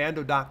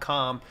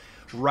Scribando.com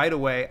right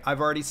away. I've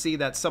already seen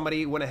that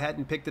somebody went ahead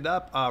and picked it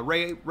up.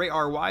 Ray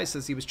RY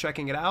says he was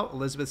checking it out.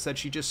 Elizabeth said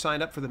she just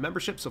signed up for the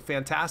membership, so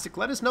fantastic.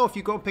 Let us know if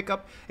you go pick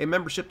up a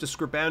membership to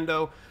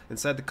Scribando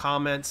inside the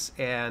comments,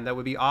 and that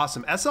would be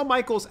awesome. SL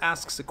Michaels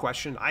asks a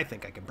question. I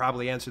think I can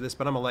probably answer this,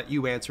 but I'm going to let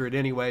you answer it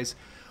anyways.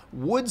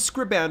 Would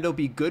Scribando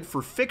be good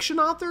for fiction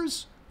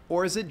authors,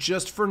 or is it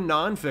just for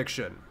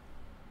nonfiction?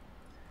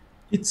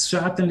 It's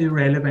certainly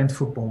relevant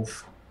for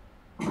both.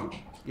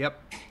 Yep.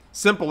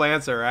 Simple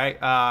answer, right?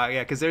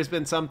 Yeah, because there's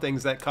been some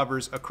things that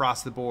covers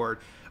across the board.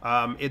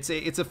 It's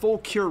a full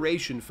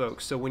curation,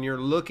 folks. So when you're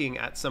looking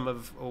at some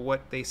of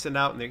what they send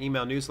out in their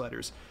email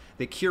newsletters,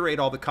 they curate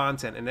all the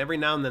content, and every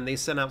now and then they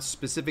send out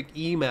specific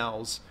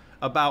emails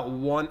about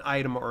one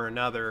item or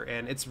another,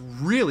 and it's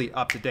really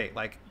up to date.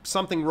 Like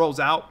something rolls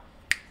out,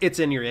 it's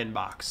in your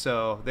inbox.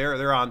 So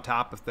they're on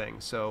top of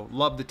things. So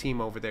love the team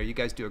over there. You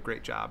guys do a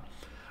great job.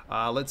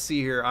 Let's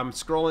see here. I'm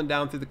scrolling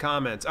down through the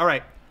comments. All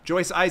right.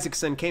 Joyce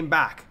Isaacson came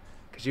back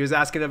because she was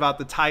asking about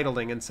the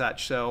titling and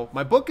such. So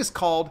my book is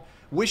called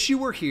Wish You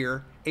Were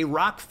Here, a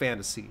Rock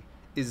Fantasy.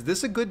 Is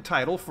this a good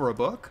title for a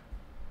book?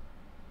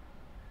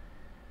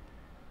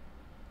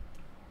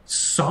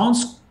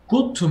 Sounds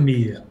good to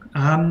me.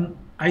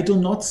 I do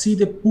not see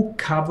the book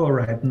cover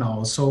right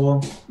now,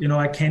 so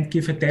I can't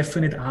give a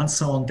definite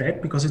answer on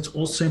that, because it's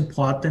also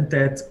important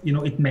that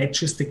it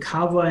matches the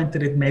cover and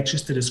that it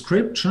matches the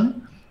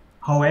description.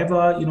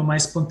 However, my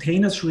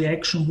spontaneous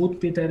reaction would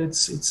be that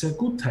it's a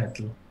good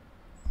title.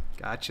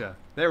 Gotcha.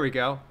 There we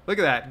go. Look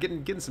at that.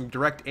 Getting some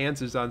direct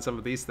answers on some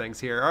of these things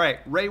here. All right.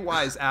 Ray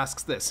Wise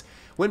asks this.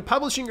 When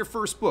publishing your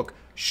first book,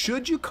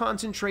 should you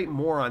concentrate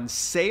more on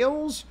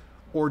sales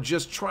or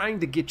just trying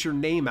to get your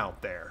name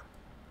out there?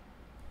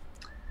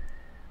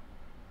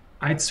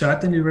 I'd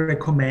certainly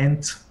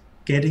recommend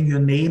getting your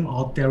name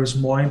out there is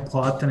more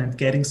important and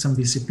getting some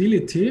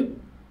visibility.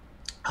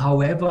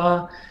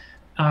 However,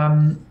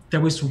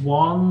 there is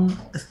one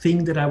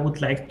thing that I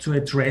would like to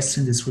address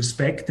in this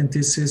respect, and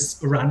this is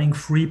running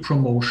free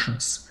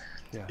promotions.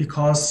 Yeah.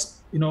 Because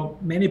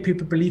many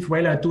people believe,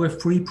 well, I do a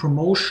free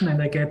promotion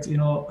and I get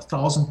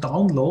 1,000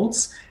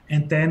 downloads,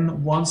 and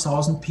then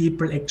 1,000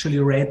 people actually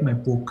read my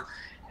book.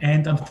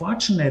 And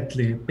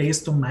unfortunately,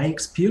 based on my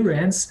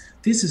experience,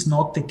 this is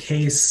not the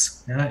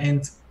case.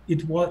 And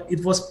it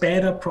was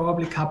better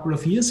probably a couple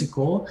of years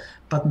ago,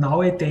 but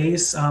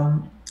nowadays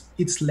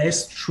it's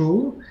less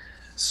true.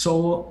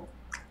 So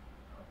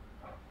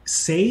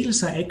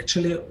sales are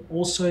actually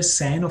also a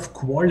sign of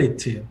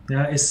quality,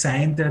 a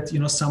sign that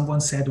someone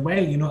said, well,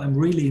 I'm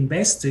really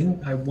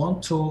investing, I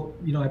want to,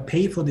 I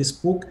pay for this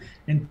book,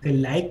 and the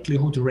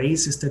likelihood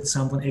raises that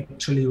someone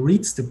actually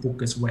reads the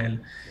book as well.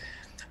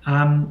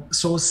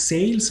 So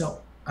sales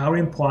are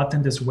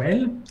important as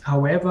well.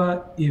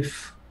 However,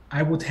 if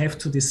I would have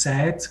to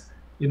decide,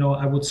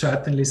 I would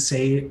certainly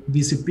say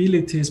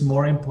visibility is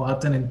more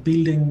important, and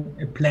building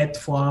a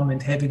platform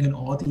and having an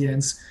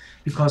audience,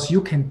 because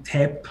you can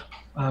tap,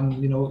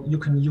 you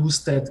can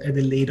use that at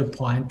a later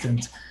point,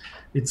 and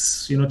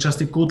it's,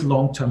 just a good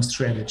long-term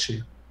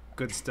strategy.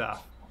 Good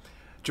stuff.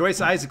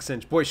 Joyce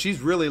Isaacson, boy, she's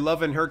really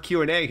loving her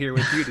Q&A here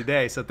with you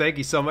today. So thank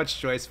you so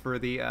much, Joyce, for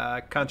the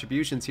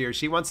contributions here.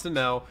 She wants to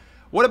know,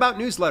 what about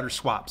newsletter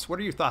swaps? What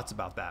are your thoughts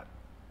about that?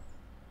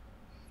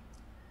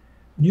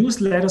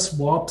 Newsletter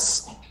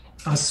swaps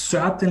are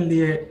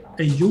certainly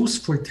a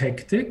useful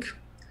tactic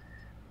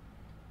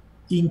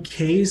in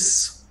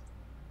case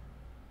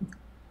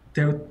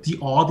the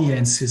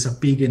audiences are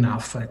big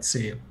enough, I'd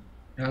say.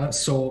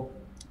 So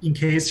in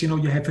case, you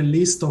have a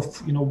list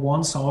of,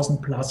 1,000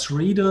 plus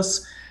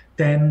readers,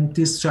 then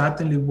this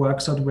certainly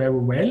works out very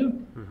well.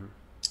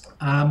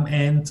 Mm-hmm.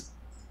 And,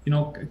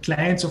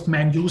 clients of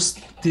mine used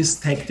this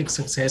tactic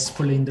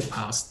successfully in the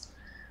past.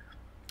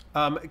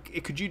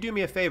 Could you do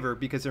me a favor,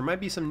 because there might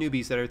be some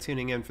newbies that are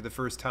tuning in for the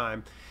first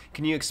time.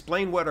 Can you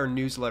explain what are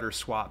newsletter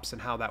swaps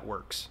and how that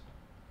works?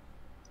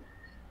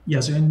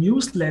 Yeah, so a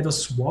newsletter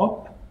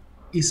swap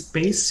is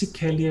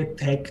basically a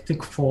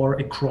tactic for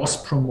a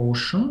cross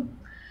promotion,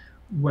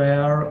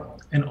 where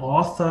an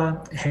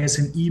author has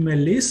an email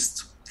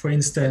list, for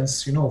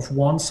instance, of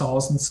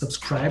 1,000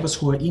 subscribers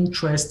who are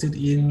interested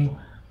in,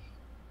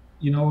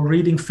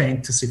 reading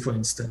fantasy, for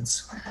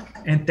instance.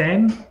 And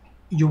then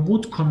you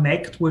would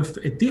connect with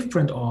a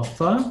different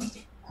author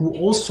who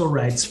also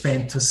writes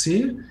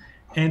fantasy,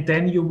 and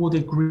then you would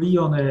agree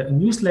on a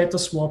newsletter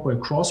swap or a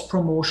cross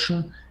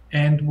promotion,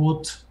 and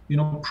would,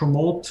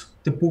 promote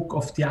the book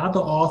of the other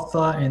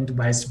author and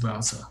vice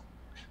versa.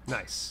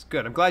 Nice.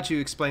 Good. I'm glad you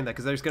explained that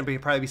because there's going to be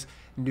probably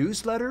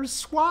newsletters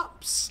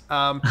swaps.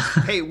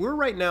 Hey, we're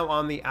right now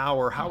on the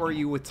hour. How are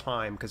you with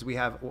time? Because we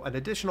have an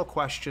additional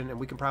question and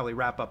we can probably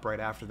wrap up right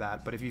after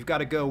that. But if you've got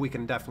to go, we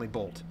can definitely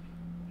bolt.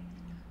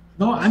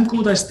 No, I'm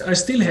good. I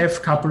still have a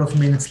couple of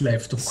minutes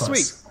left, of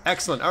course. Sweet.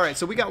 Excellent. All right.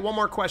 So we got one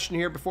more question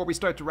here before we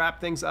start to wrap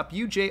things up.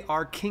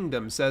 UJR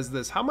Kingdom says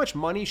this: how much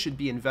money should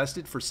be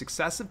invested for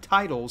successive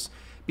titles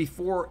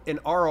before an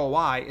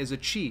ROI is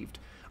achieved?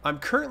 I'm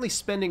currently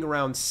spending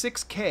around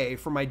 $6,000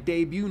 for my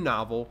debut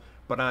novel,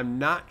 but I'm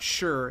not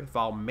sure if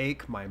I'll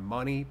make my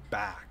money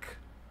back.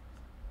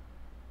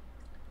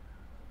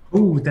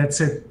 Oh, that's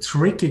a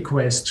tricky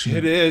question.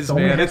 It is,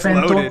 man. It's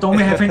loaded. Don't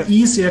we have an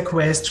easier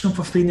question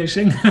for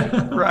finishing?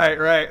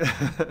 Right.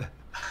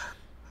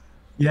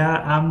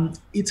 Yeah,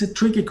 it's a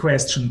tricky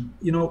question.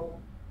 You know,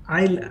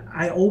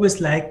 I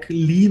always like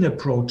lean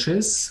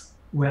approaches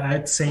where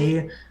I'd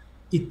say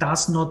it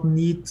does not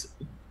need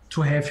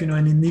to have,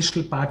 an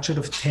initial budget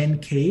of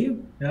 10K.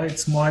 Yeah,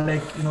 it's more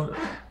like,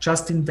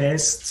 just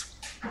invest,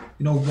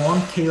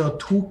 1K or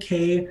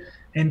 2K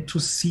and to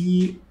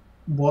see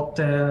what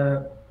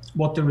the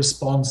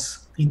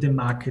response in the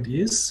market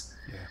is.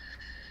 Yeah.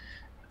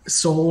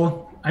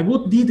 So I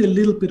would need a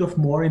little bit of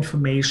more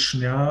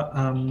information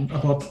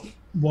about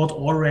what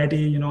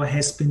already,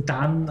 has been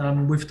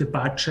done with the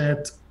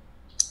budget.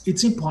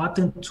 It's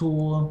important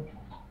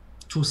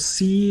to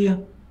see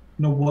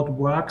what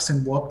works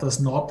and what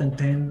does not, and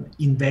then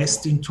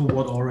invest into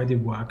what already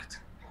worked.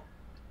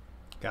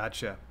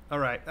 Gotcha. All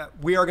right.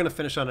 We are going to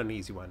finish on an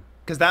easy one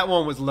because that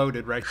one was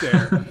loaded right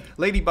there.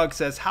 Ladybug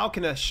says, how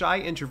can a shy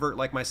introvert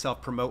like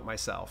myself promote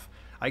myself?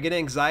 I get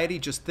anxiety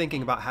just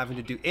thinking about having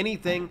to do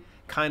anything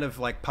kind of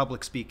like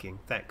public speaking.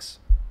 Thanks.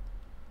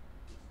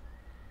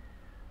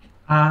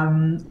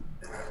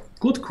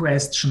 Good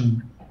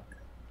question.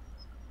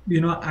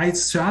 I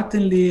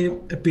certainly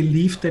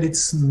believe that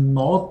it's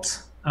not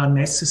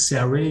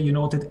necessary,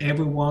 that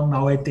everyone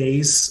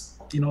nowadays,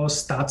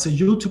 starts a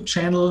YouTube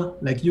channel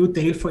like you,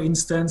 Dale, for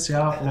instance, or,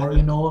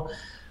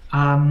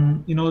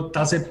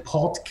 does a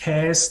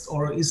podcast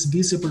or is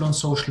visible on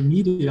social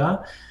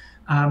media.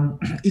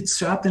 It's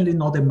certainly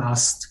not a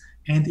must.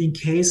 And in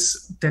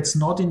case that's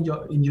not in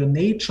your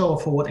nature or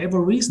for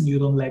whatever reason you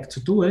don't like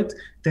to do it,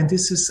 then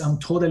this is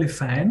totally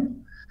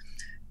fine.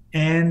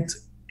 And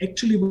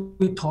actually,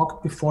 we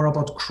talked before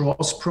about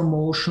cross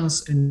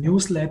promotions and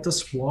newsletter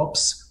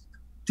swaps.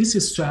 This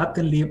is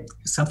certainly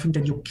something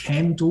that you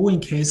can do in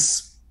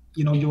case,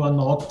 you are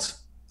not,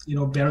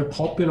 very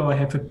popular or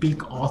have a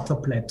big author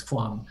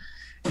platform.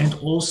 And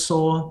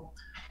also,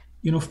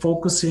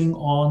 focusing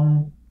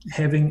on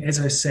having, as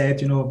I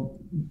said,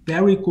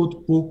 very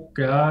good book,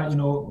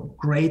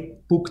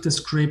 great book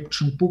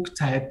description, book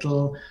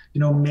title,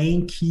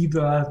 main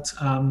keyword,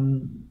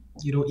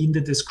 in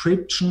the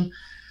description,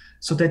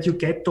 so that you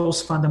get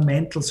those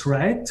fundamentals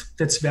right.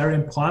 That's very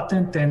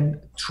important.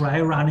 Then try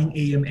running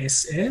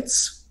AMS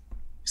ads,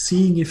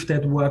 seeing if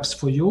that works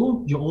for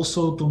you. You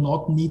also do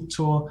not need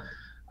to,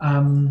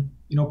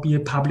 be a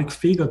public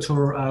figure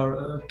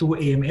to do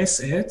AMS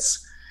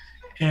ads,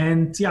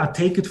 and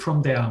take it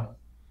from there.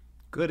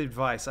 Good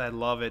advice. I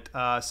love it.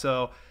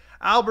 So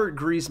Albert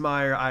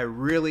Griesmayr, I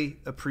really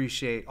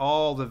appreciate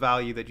all the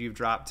value that you've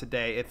dropped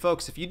today. And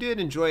folks, if you did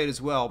enjoy it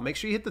as well, make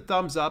sure you hit the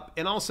thumbs up.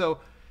 And also,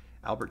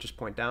 Albert, just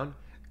point down.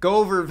 Go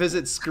over,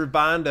 visit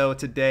Scribando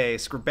today.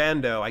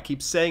 Scribando. I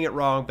keep saying it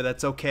wrong, but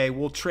that's okay.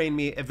 Will train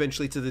me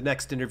eventually to the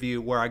next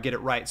interview where I get it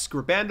right.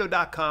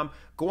 Scribando.com.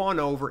 Go on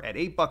over at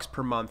 $8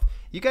 per month.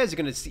 You guys are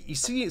going to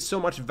see so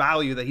much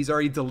value that he's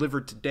already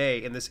delivered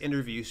today in this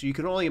interview. So you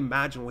can only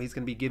imagine what he's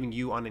going to be giving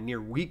you on a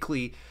near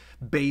weekly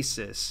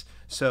basis.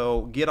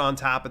 So get on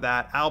top of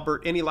that.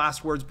 Albert, any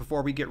last words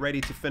before we get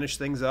ready to finish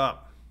things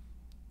up?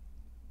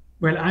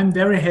 Well, I'm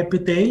very happy,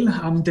 Dale,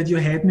 that you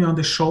had me on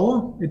the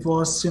show. It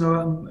was,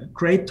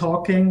 great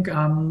talking,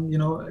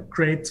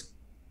 great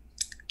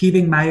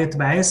giving my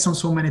advice on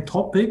so many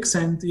topics,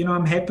 and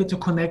I'm happy to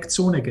connect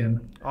soon again.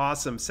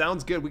 Awesome.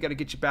 Sounds good. We got to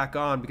get you back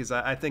on because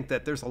I think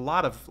that there's a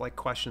lot of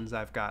questions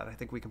I've got. I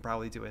think we can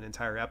probably do an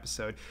entire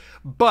episode.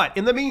 But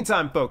in the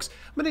meantime, folks,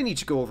 I'm going to need you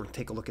to go over and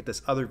take a look at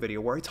this other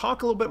video where I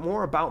talk a little bit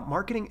more about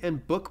marketing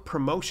and book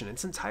promotion.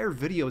 It's an entire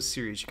video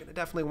series. You're going to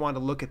definitely want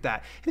to look at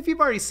that. And if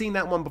you've already seen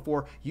that one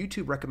before,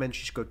 YouTube recommends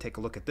you should go take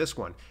a look at this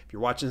one. If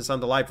you're watching this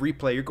on the live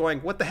replay, you're going,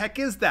 what the heck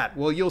is that?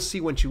 Well, you'll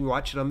see once you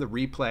watch it on the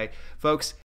replay. Folks,